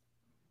in it.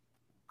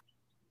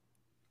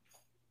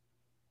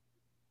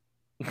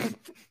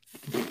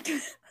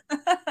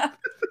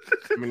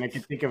 I mean, I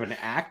could think of an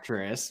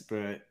actress,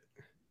 but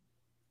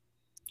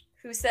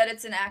Who said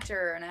it's an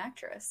actor or an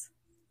actress?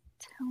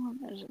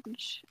 Television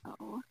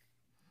show.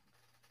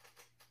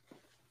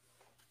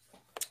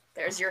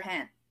 There's your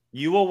hint.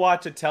 You will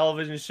watch a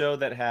television show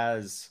that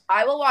has.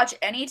 I will watch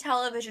any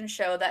television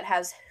show that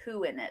has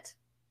who in it.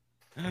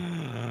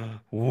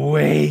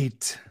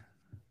 Wait.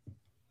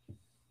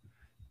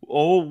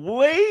 Oh,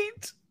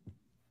 wait.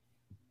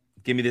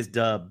 Give me this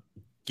dub.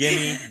 Give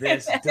me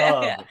this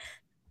dub.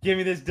 Give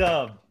me this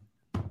dub.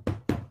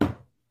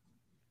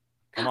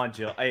 Come on,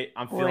 Jill.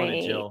 I'm feeling it,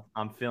 Wait. Jill.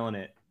 I'm feeling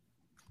it.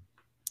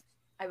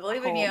 I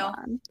believe in Hold you.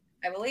 on.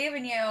 I believe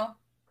in you.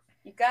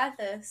 You got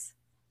this.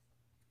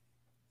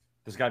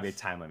 There's got to be a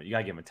time limit. You got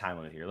to give him a time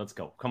limit here. Let's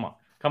go. Come on.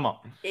 Come on.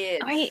 In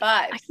Wait,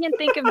 5. I can't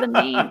think of the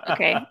name.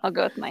 Okay, I'll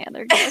go with my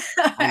other guess.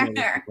 I know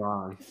this is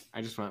wrong.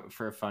 I just went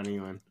for a funny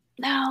one.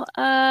 No,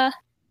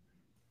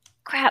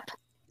 crap.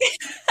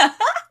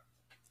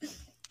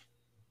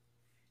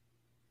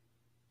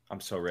 I'm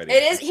so ready.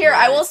 It is I'm so here.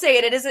 I ready. will say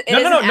it. It is. It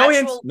is No an hints.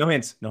 actual... No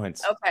hints. No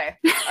hints. Okay,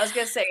 I was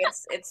gonna say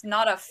it's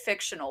not a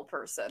fictional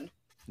person.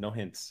 No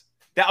hints.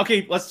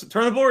 Okay, let's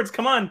turn the boards.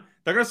 Come on.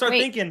 They're gonna start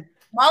Wait. thinking.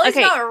 Molly's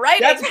Okay. not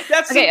writing.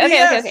 That's Okay, some okay,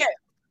 BS. okay.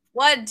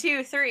 1,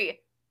 2, 3.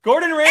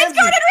 Gordon Ramsay. It's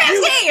Gordon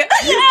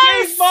Ramsay. You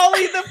Yes! gave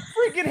Molly the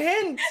freaking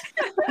hint.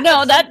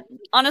 No, that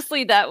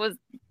honestly, that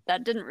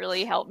didn't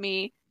really help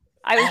me.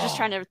 I was just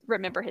trying to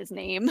remember his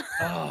name.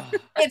 Oh,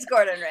 It's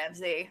Gordon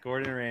Ramsay.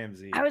 Gordon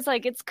Ramsay. I was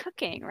like, it's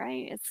cooking,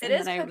 right? It and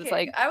is then cooking. I was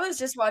like, I was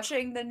just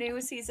watching the new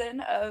season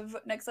of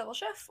Next Level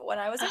Chef when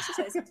I was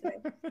exercising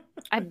today.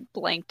 I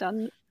blanked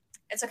on.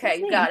 It's okay.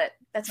 You got it.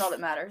 That's all that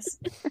matters.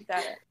 You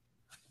got it.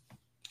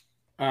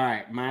 All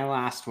right, my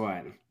last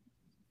one.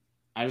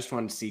 I just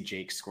wanted to see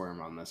Jake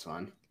squirm on this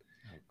one.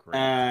 Oh,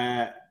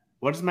 great.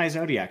 What is my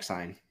zodiac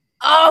sign?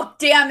 Oh,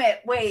 damn it.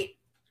 Wait.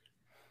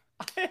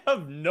 I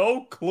have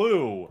no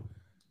clue.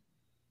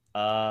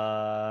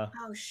 Oh,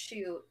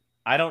 shoot.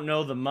 I don't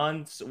know the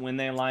months when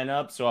they line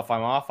up, so if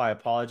I'm off, I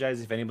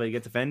apologize if anybody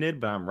gets offended,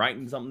 but I'm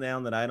writing something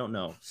down that I don't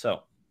know.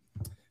 So,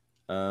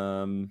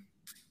 I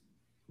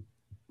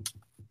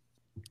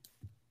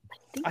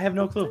have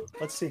no clue.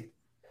 Let's see.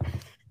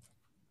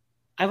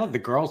 I thought the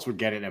girls would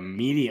get it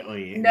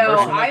immediately. No,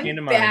 First one that came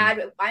to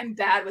mind. I'm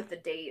bad with the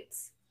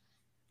dates.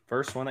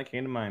 First one that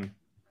came to mind.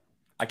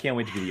 I can't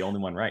wait to be the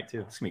only one right,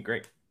 too. It's going to be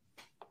great.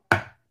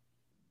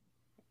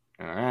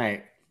 All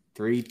right.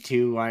 3,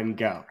 2, 1,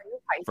 go. Are you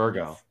Pisces?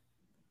 Virgo.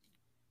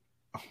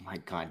 Oh my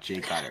God,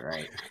 Jake got it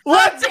right.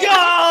 Let's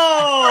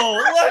go!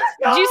 Let's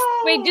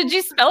go! Did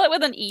you spell it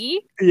with an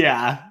E?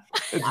 Yeah,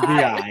 it's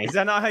VI. Is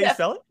that not how you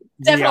spell it?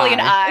 Definitely an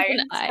VI. I.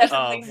 It's an I.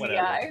 Definitely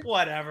Whatever. VI.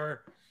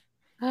 Whatever.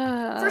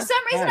 For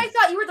some reason, I Yes.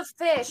 thought you were the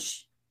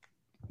fish.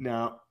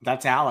 No,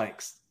 that's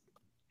Alex.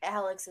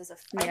 Alex is I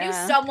knew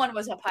Yeah. someone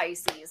was a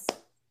Pisces.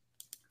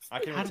 I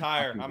can How did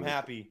retire. that I'm be?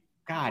 happy.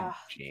 God,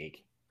 Ah.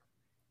 Jake.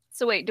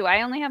 So wait, do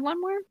I only have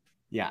one more?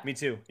 Yeah, Me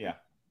too. Yeah.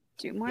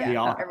 2 more? Yeah, we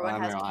all everyone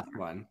on has their one last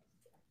more. one.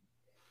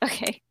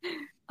 Okay,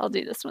 I'll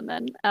do this one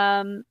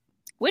then.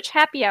 Which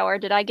happy hour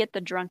did I get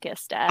the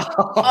drunkest at?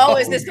 Oh,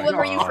 is this the one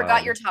where you God.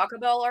 forgot your Taco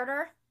Bell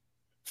order?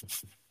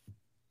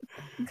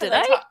 Did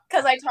I?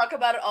 Because I talk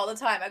about it all the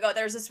time. I go,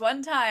 there's this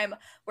one time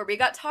where we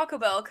got Taco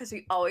Bell because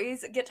we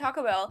always get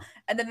Taco Bell.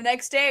 And then the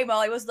next day,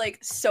 Molly was like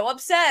so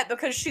upset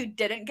because she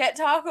didn't get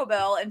Taco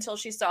Bell until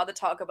she saw the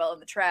Taco Bell in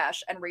the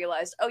trash and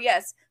realized, oh,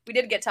 yes, we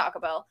did get Taco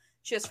Bell.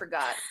 She just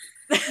forgot.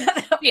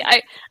 Yeah,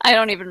 I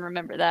don't even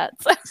remember that.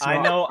 So.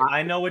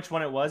 I know which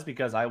one it was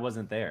because I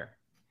wasn't there.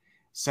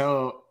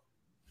 So,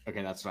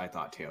 okay, that's what I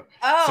thought too.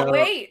 Oh, So-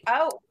 wait.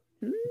 Oh.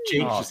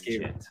 Jake Oh, just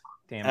gave it. shit.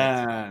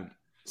 Damn it.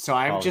 So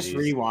I've just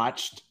Apologies.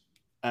 rewatched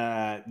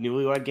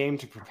Newlywed Game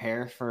to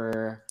prepare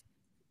for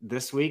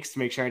this week's to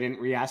make sure I didn't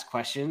re-ask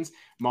questions.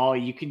 Molly,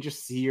 you can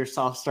just see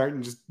yourself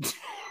starting just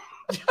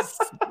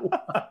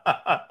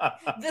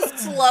The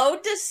slow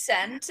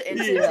descent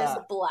into Yeah. this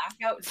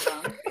blackout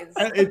drunk is.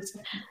 it's.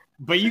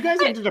 But you guys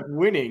ended up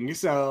winning,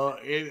 so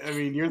I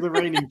mean, you're the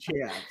reigning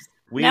champs.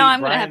 Now I'm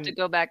gonna have Brian- to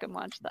go back and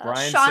watch that.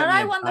 Brian Sean sent and me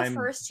I a won the time-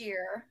 first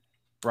year.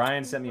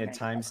 Brian sent me a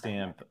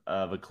timestamp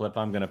of a clip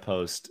I'm going to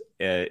post.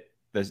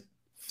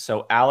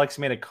 So Alex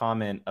made a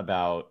comment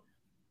about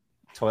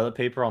toilet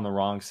paper on the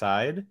wrong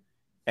side,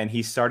 and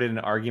he started an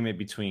argument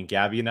between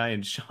Gabby and I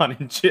and Sean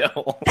and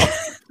Jill.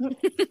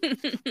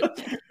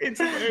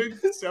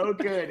 It's so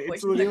good. Which It's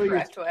is the literally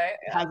correct way.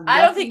 has I don't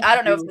know nothing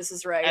if to this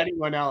is right.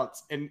 anyone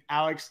else, and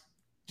Alex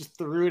just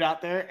threw it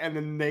out there, and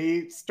then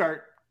they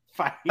start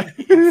fighting.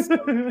 It's so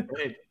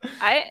good.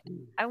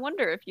 I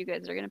wonder if you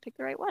guys are gonna pick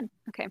the right one.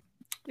 Okay, I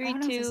 3, don't know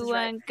if this 2, is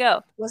right. 1,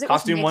 go. Was it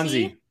Costume with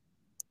Nikki? onesie.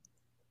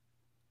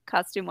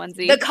 Costume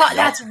onesie.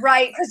 That's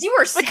right, because you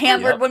were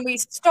hammered Yep. when we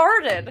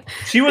started.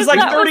 She was like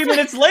That 30 was-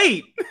 minutes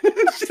late.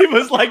 She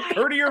was like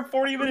 30 or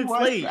 40 Who minutes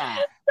was late.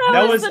 that?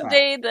 That was- was the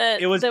day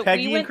that it was that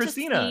Peggy we and went to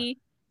Christina. see-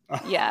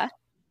 yeah,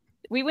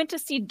 we went to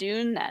see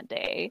Dune that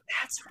day,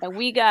 That's and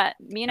me and And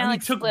we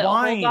Alex took split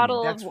wine. a whole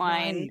bottle That's of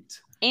wine, right.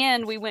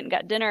 and we went and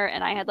got dinner,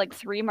 and I had like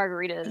 3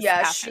 margaritas. Yeah,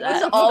 after she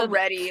that. was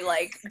already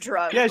like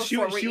drunk. Yeah,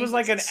 before we she was even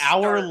like an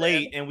hour started.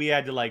 late, and we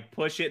had to like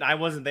push it. And I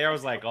wasn't there. I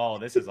was like, "Oh,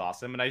 this is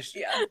awesome!" And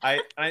Yeah,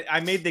 I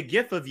made the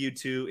gif of you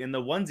two in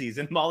the onesies,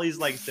 and Molly's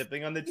like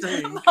sipping on the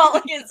drink.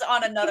 Molly is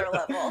on another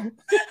level.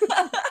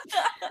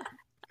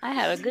 I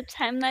had a good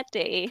time that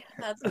day.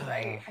 That's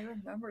right. I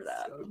remember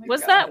that. Oh my Was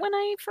God. that when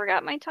I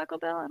forgot my Taco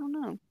Bell? I don't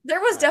know. There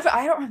was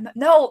definitely. I don't remember.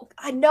 No,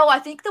 I know. I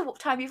think the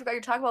time you forgot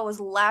your Taco Bell was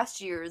last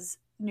year's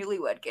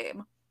Newlywed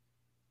Game.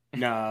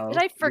 No.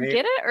 Did I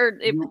forget it, or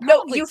it No, No,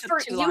 probably you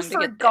took too long to get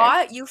there?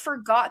 forgot. You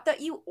forgot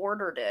that you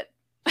ordered it,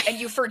 and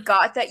you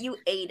forgot that you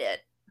ate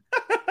it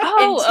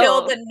Oh,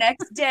 until the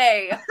next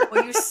day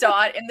when you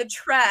saw it in the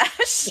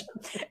trash.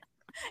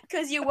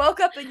 Because you woke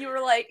up and you were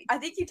like, I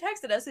think you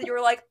texted us and you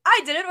were like, I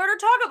didn't order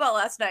Taco Bell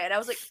last night. And I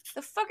was like,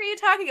 the fuck are you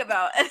talking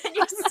about? And then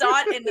you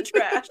saw it in the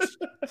trash.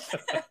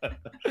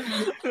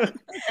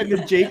 And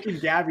then Jake and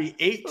Gabby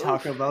ate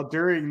Taco Bell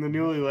during the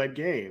Newlywed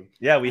Game.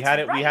 Yeah, we had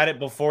That's it. We right. had it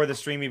before the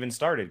stream even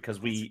started because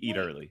we That's eat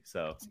right. early.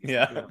 So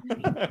yeah.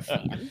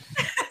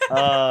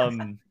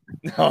 fan.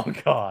 Oh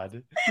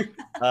God.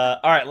 All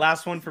right,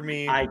 last one for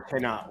me. I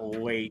cannot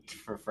wait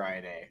for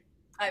Friday.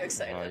 I'm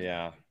excited. Oh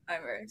yeah.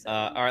 I'm very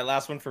excited. All right,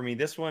 last one for me.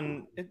 This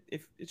one,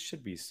 it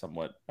should be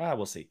somewhat.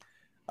 We'll see.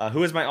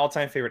 Who is my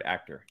all-time favorite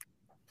actor?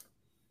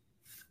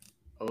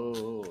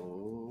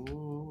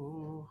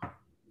 Oh.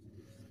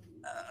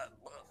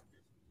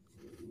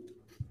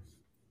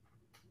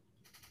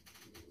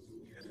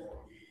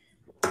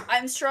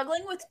 I'm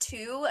struggling with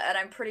 2, and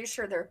I'm pretty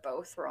sure they're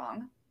both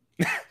wrong.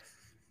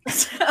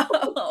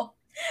 So,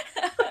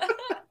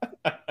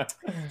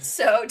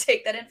 so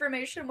take that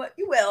information what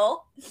you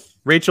will.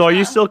 Rachel, are you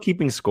Yeah. still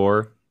keeping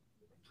score?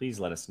 Please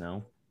let us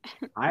know.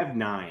 I have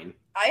 9.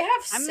 I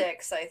have I'm-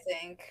 6, I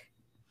think.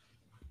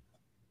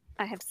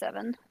 I have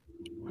 7.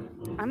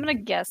 I'm gonna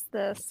guess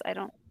this. I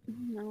don't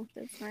know if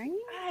that's right.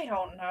 I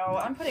don't know.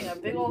 I'm putting a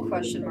big old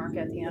question mark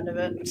at the end of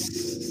it.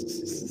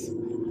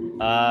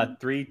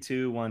 3,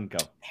 2, 1, go.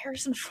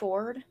 Harrison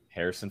Ford.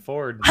 Harrison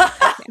Ford.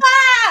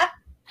 Ah!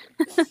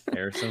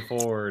 Harrison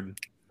Ford.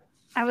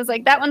 I was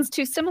like, that one's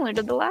too similar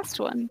to the last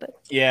one, but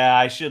Yeah,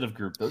 I should have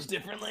grouped those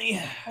differently.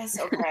 It's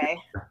okay.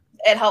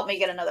 It helped me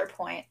get another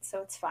point,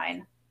 so it's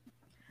fine.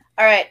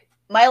 All right.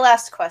 My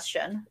last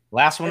question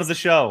Last one of the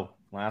show.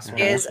 Last one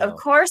is, of the of show.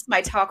 course,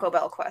 my Taco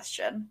Bell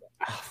question.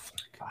 Oh,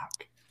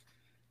 fuck.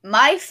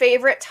 My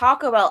favorite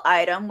Taco Bell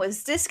item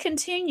was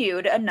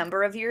discontinued a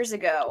number of years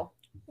ago.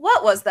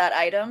 What was that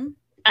item?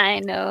 I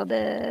know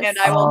this. And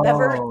I will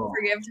never Oh.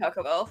 forgive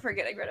Taco Bell for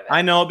getting rid of it.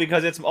 I know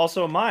because it's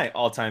also my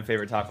all-time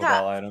favorite Taco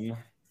Bell item.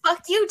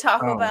 Fuck you,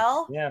 Taco Oh.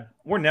 Bell. Yeah,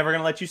 we're never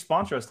gonna let you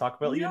sponsor us, Taco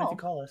Bell, even if No. you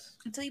call us.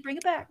 Until you bring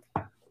it back.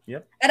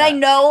 Yep. And I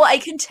know I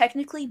can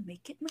technically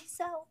make it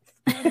myself.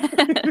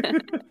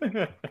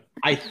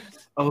 I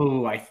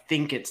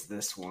think it's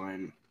this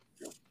one.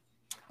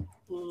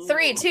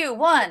 3, 2,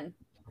 1.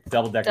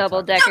 Double-decker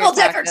Double taco. decker.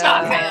 Double-decker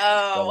taco.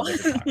 taco.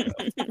 Double-decker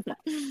taco.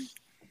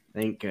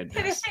 Thank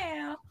goodness.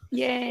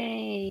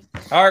 Yay.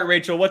 All right,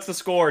 Rachel, what's the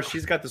score?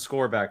 She's got the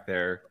score back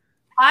there.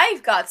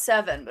 I've got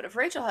 7, but if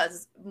Rachel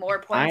has more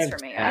points have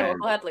for me, I will 10.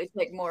 gladly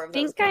take more of I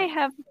those. think I points.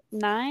 have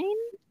 9.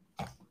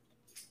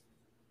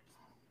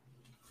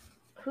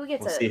 Who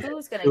gets We'll it? see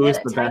Who's gonna who is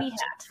get a the tiny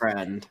best hat?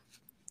 friend.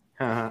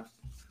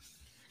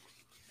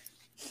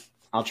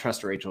 I'll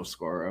trust Rachel's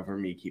score over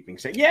me keeping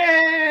say.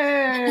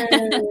 Yay!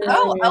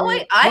 Oh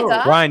wait, I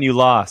got Brian, you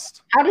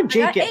lost. How did I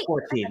Jake got get 8.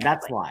 14?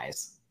 That's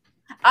lies.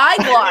 I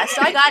lost.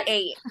 I got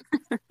 8.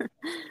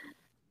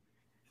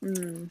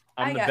 Mm.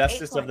 I I'm the got 8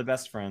 bestest of points. the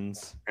best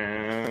friends.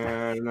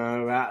 I don't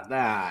know about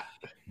that.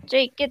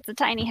 Jake gets a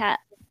tiny hat.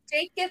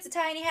 Jake gets a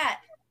tiny hat.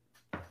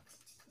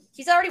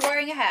 He's already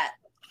wearing a hat.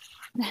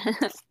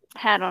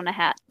 Hat on a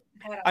hat.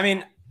 I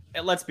mean,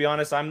 let's be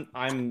honest.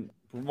 I'm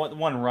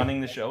one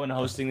running the show and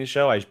hosting the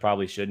show. I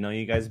probably should know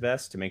you guys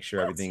best to make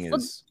sure everything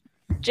is.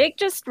 Jake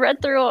just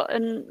read through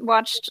and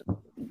watched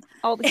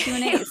all the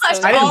Q&As.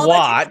 So I All didn't the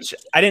watch.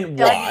 I didn't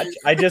study. watch.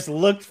 I just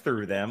looked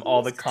through them,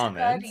 all the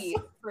comments. Study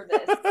for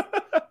this.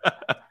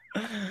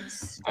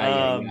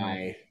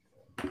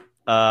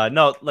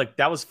 No, look,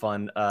 that was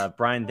fun.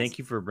 Brian, thank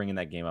you for bringing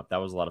that game up. That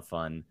was a lot of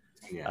fun.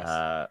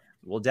 Yes.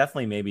 We'll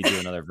definitely maybe do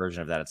another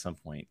version of that at some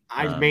point.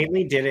 I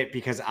mainly did it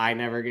because I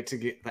never get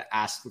to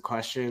ask the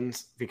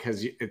questions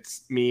because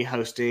it's me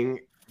hosting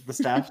the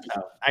stuff.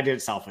 So I did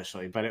it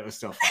selfishly, but it was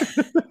still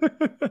fun.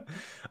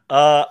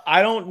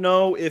 I don't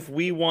know if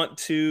we want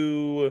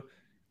to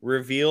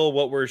reveal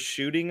what we're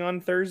shooting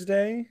on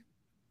Thursday.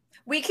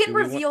 We can Do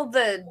we reveal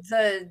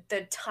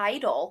the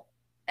title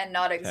and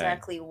not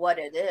exactly what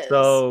it is.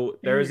 So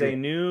there's a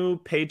new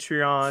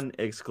Patreon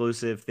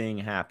exclusive thing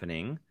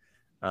happening.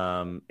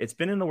 It's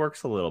been in the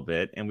works a little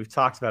bit, and we've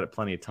talked about it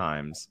plenty of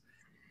times.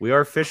 We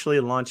are officially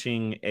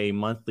launching a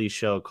monthly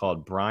show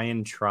called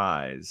Brian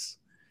Tries,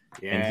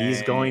 and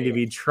he's going to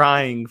be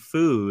trying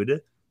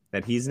food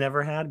that he's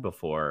never had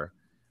before.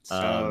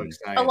 So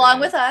excited. along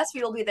with us,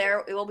 we will be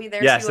there. We will be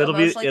there. Yes, to it'll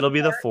emotionally be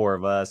the support. 4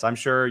 of us. I'm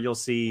sure you'll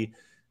see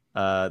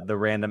the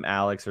random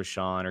Alex or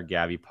Sean or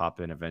Gabby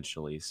pop in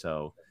eventually.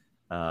 So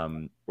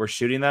we're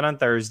shooting that on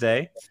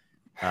Thursday.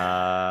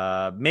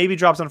 Maybe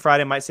drops on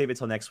Friday. Might save it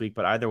till next week,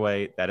 but either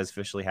way, that is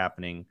officially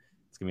happening.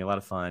 It's gonna be a lot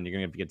of fun. You're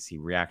gonna get to see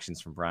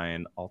reactions from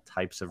Brian, all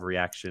types of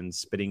reactions,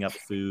 spitting up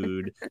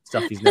food,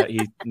 stuff he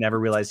never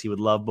realized he would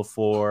love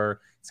before.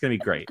 It's gonna be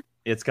great.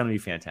 It's gonna be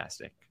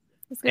fantastic,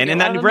 and in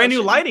that brand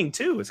new lighting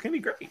too. It's gonna be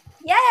great.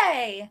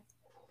 Yay!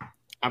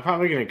 I'm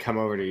probably going to come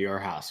over to your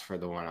house for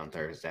the one on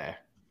Thursday.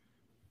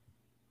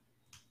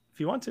 If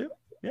you want to,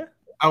 yeah.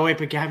 Oh, wait,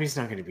 but Gabby's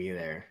not going to be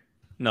there.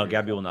 No,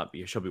 Gabby will not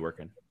be. She'll be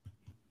working.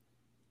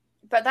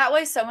 But that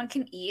way, someone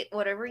can eat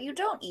whatever you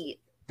don't eat.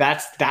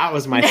 That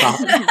was my thought.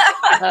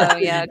 Oh,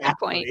 yeah, good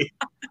point.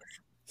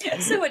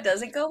 So it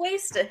doesn't go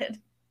wasted.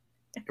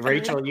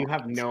 Rachel, you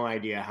have no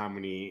idea how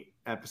many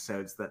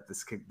episodes that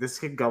this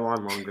could go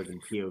on longer than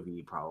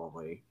POV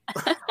probably.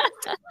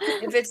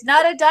 If it's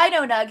not a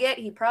dino nugget,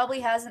 he probably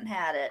hasn't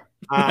had it.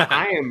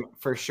 I am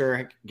for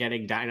sure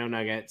getting dino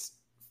nuggets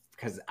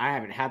because I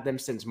haven't had them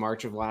since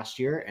March of last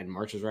year, and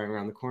March is right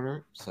around the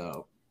corner.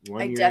 So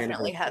I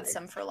definitely had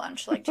some for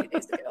lunch like 2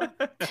 days ago.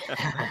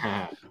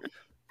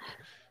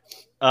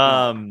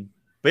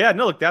 But yeah,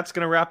 no, look, that's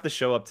gonna wrap the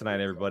show up tonight,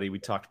 everybody. We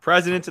talked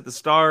presidents at the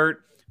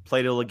start,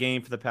 played a little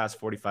game for the past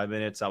 45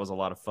 minutes. That was a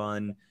lot of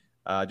fun.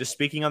 Just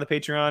speaking on the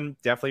Patreon,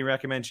 definitely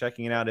recommend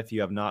checking it out if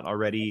you have not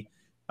already.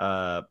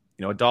 $1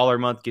 a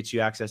month gets you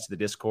access to the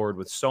Discord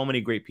with so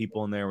many great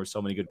people in there, with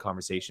so many good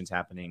conversations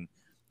happening.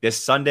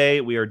 This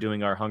Sunday, we are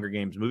doing our Hunger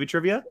Games movie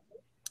trivia.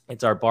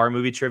 It's our bar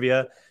movie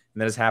trivia,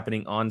 and that is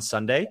happening on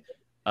Sunday.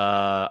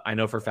 I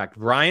know for a fact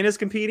Brian is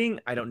competing.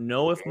 I don't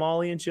know if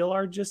Molly and Jill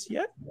are just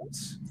yet.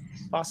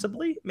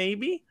 Possibly,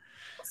 maybe.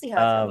 We'll see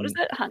how What is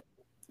it?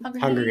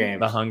 Hunger Games.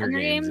 The Hunger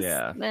Games,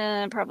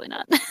 yeah. Probably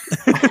not.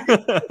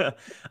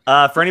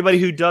 For anybody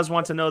who does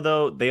want to know,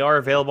 though, they are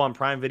available on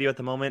Prime Video at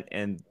the moment,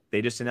 and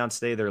they just announced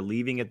today they're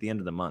leaving at the end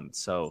of the month.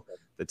 So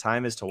the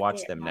time is to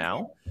watch them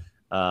now.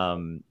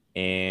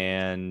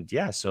 And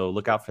yeah, so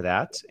look out for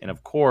that. And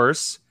of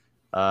course,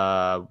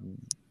 thank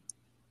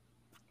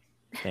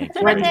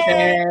you.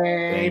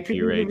 Thank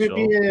you,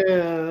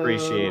 Rachel.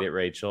 Appreciate it,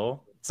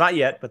 Rachel. It's not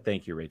yet, but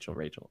thank you, Rachel.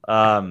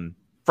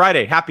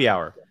 Friday, happy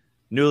hour,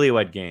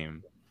 newlywed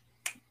game.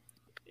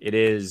 It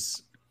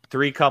is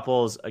 3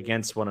 couples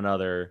against one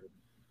another,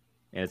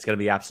 and it's going to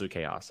be absolute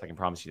chaos. I can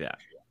promise you that.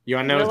 You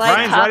want to know?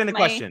 Brian's writing the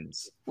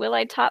questions. Will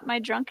I top my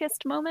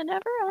drunkest moment ever?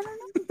 I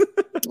don't know.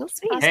 We'll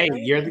see. Hey,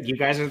 you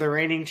guys are the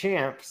reigning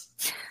champs.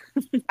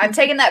 I'm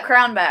taking that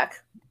crown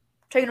back.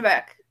 Taking it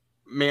back.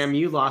 Ma'am,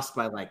 you lost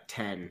by like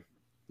 10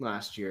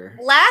 last year.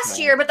 Last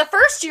year, but the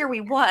first year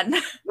we won.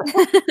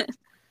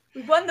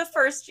 We won the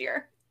first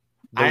year.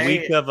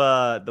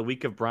 The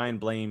week of Brian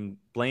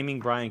blaming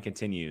Brian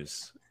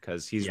continues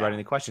because he's writing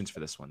the questions for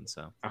this one.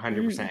 So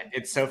 100%.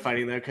 It's so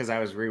funny though because I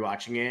was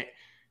rewatching it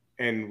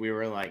and we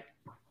were like,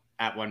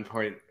 at one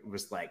point, it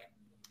was like,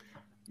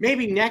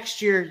 maybe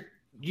next year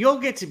you'll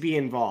get to be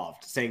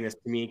involved. Saying this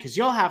to me because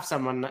you'll have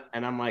someone,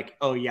 and I'm like,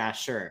 oh yeah,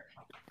 sure.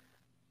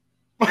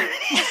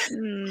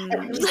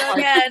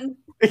 Again.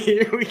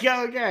 Here we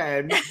go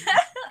again.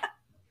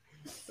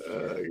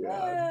 Oh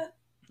god.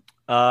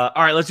 All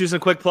right, let's do some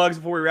quick plugs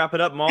before we wrap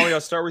it up. Molly,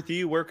 I'll start with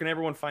you. Where can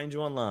everyone find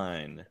you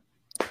online?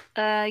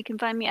 You can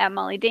find me at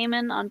Molly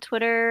Damon on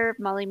Twitter,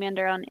 Molly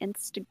Mander on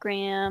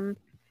Instagram,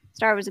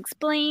 Star Wars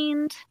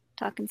Explained,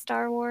 talking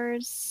Star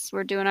Wars.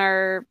 We're doing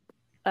our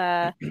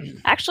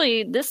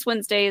actually this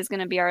Wednesday is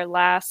going to be our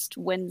last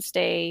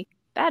Wednesday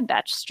Bad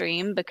Batch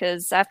stream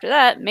because after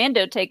that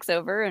Mando takes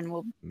over and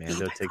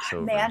Mando's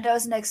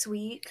next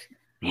week.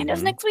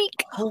 Mando's next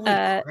week. Holy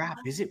crap!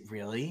 Is it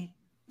really?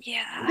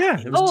 Yeah.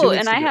 And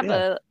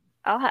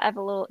I'll have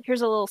a little.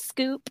 Here's a little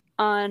scoop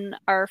on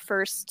our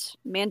first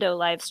Mando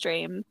live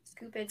stream.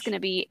 It's going to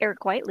be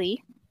Eric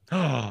Whiteley.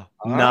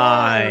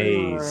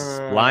 Nice.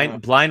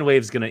 Blind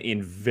Wave's gonna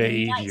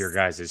invade your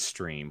guys'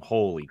 stream.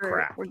 Holy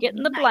crap. We're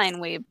getting the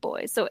Blind Wave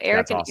boys. So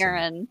Eric and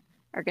Aaron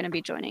are gonna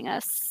be joining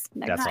us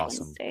next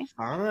Wednesday.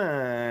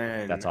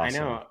 Fun. That's awesome. I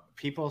know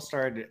people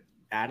started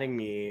adding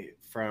me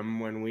from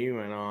when we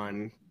went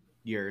on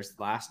yours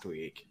last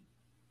week.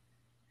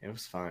 It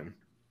was fun.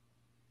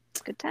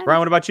 It's a good time. Brian,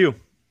 what about you?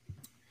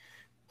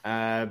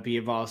 Be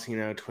a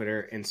Volcano,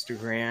 Twitter,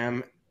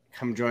 Instagram.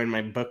 Come join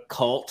my book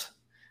cult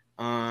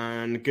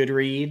on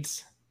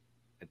Goodreads.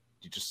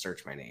 You just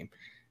search my name.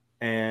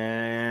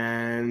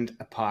 And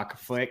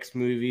Apocalypse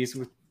movies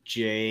with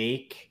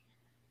Jake.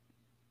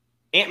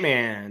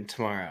 Ant-Man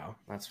tomorrow.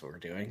 That's what we're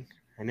doing.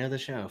 I know the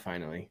show,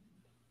 finally.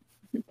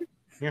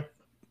 Yeah.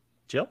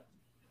 Jill?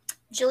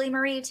 Jilly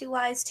Marie, 2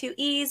 Y's, 2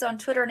 E's on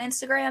Twitter and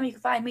Instagram. You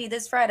can find me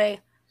this Friday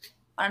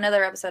on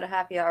another episode of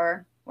Happy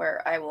Hour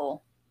where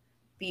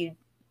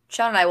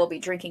Sean and I will be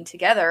drinking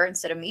together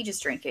instead of me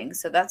just drinking.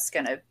 So that's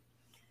going to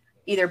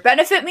either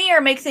benefit me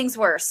or make things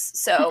worse.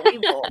 So we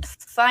will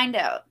find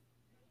out.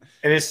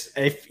 It is,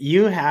 if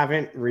you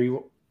haven't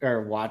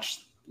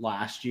watched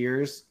last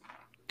year's,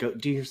 go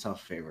do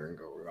yourself a favor and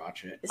go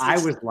rewatch it. I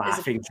was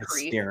laughing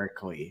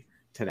hysterically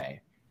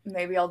today.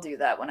 Maybe I'll do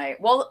that when I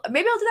work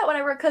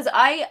because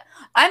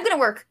I'm gonna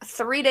work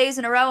 3 days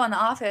in a row in the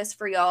office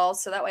for y'all,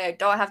 so that way I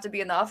don't have to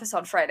be in the office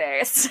on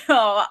Friday.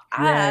 So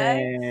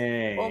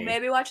I will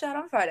maybe watch that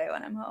on Friday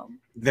when I'm home.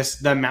 The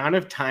amount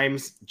of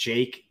times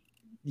Jake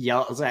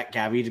yells at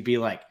Gabby to be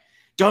like,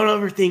 "Don't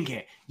overthink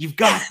it. You've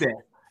got this."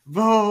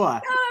 Blah, blah,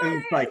 blah.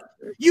 And it's like,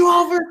 you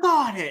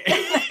overthought it.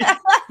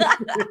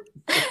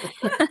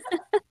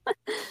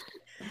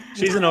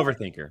 She's an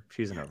overthinker.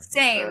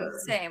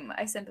 Same.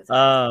 I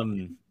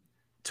sympathize.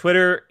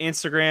 Twitter,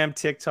 Instagram,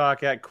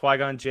 TikTok at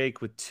Qui-Gon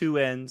Jake with 2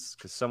 N's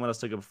because someone else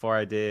took it before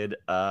I did.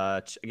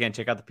 Again,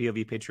 check out the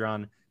POV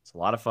Patreon. It's a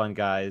lot of fun,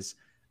 guys.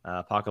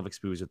 Apocalypse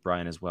Movies with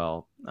Brian as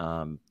well.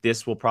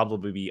 This will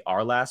probably be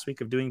our last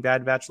week of doing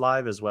Bad Batch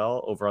live as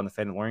well over on the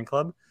Mandalorian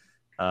Club.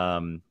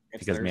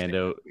 Because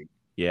Mando,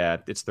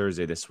 it's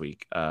Thursday this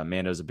week.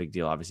 Mando's a big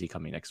deal, obviously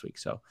coming next week.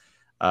 So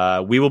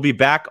we will be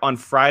back on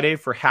Friday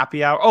for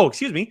Happy Hour. Oh,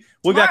 excuse me.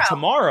 We'll be back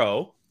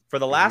tomorrow for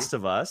The Last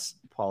of Us.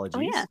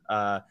 Apologies. Oh,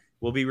 yeah.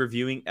 We'll be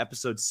reviewing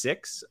episode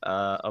 6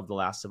 of The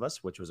Last of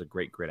Us, which was a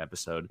great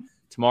episode.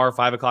 Tomorrow,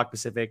 5 o'clock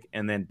Pacific,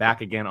 and then back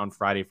again on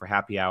Friday for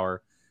Happy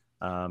Hour.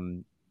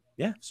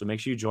 So make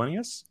sure you're joining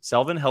us.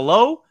 Selvin,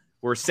 hello.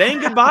 We're saying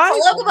goodbye.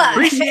 Hello, goodbye.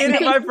 Appreciate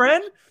it, my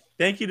friend.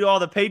 Thank you to all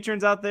the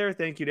patrons out there.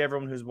 Thank you to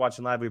everyone who's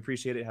watching live. We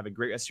appreciate it. Have a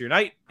great rest of your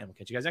night, and we'll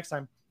catch you guys next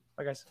time.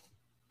 Bye, guys.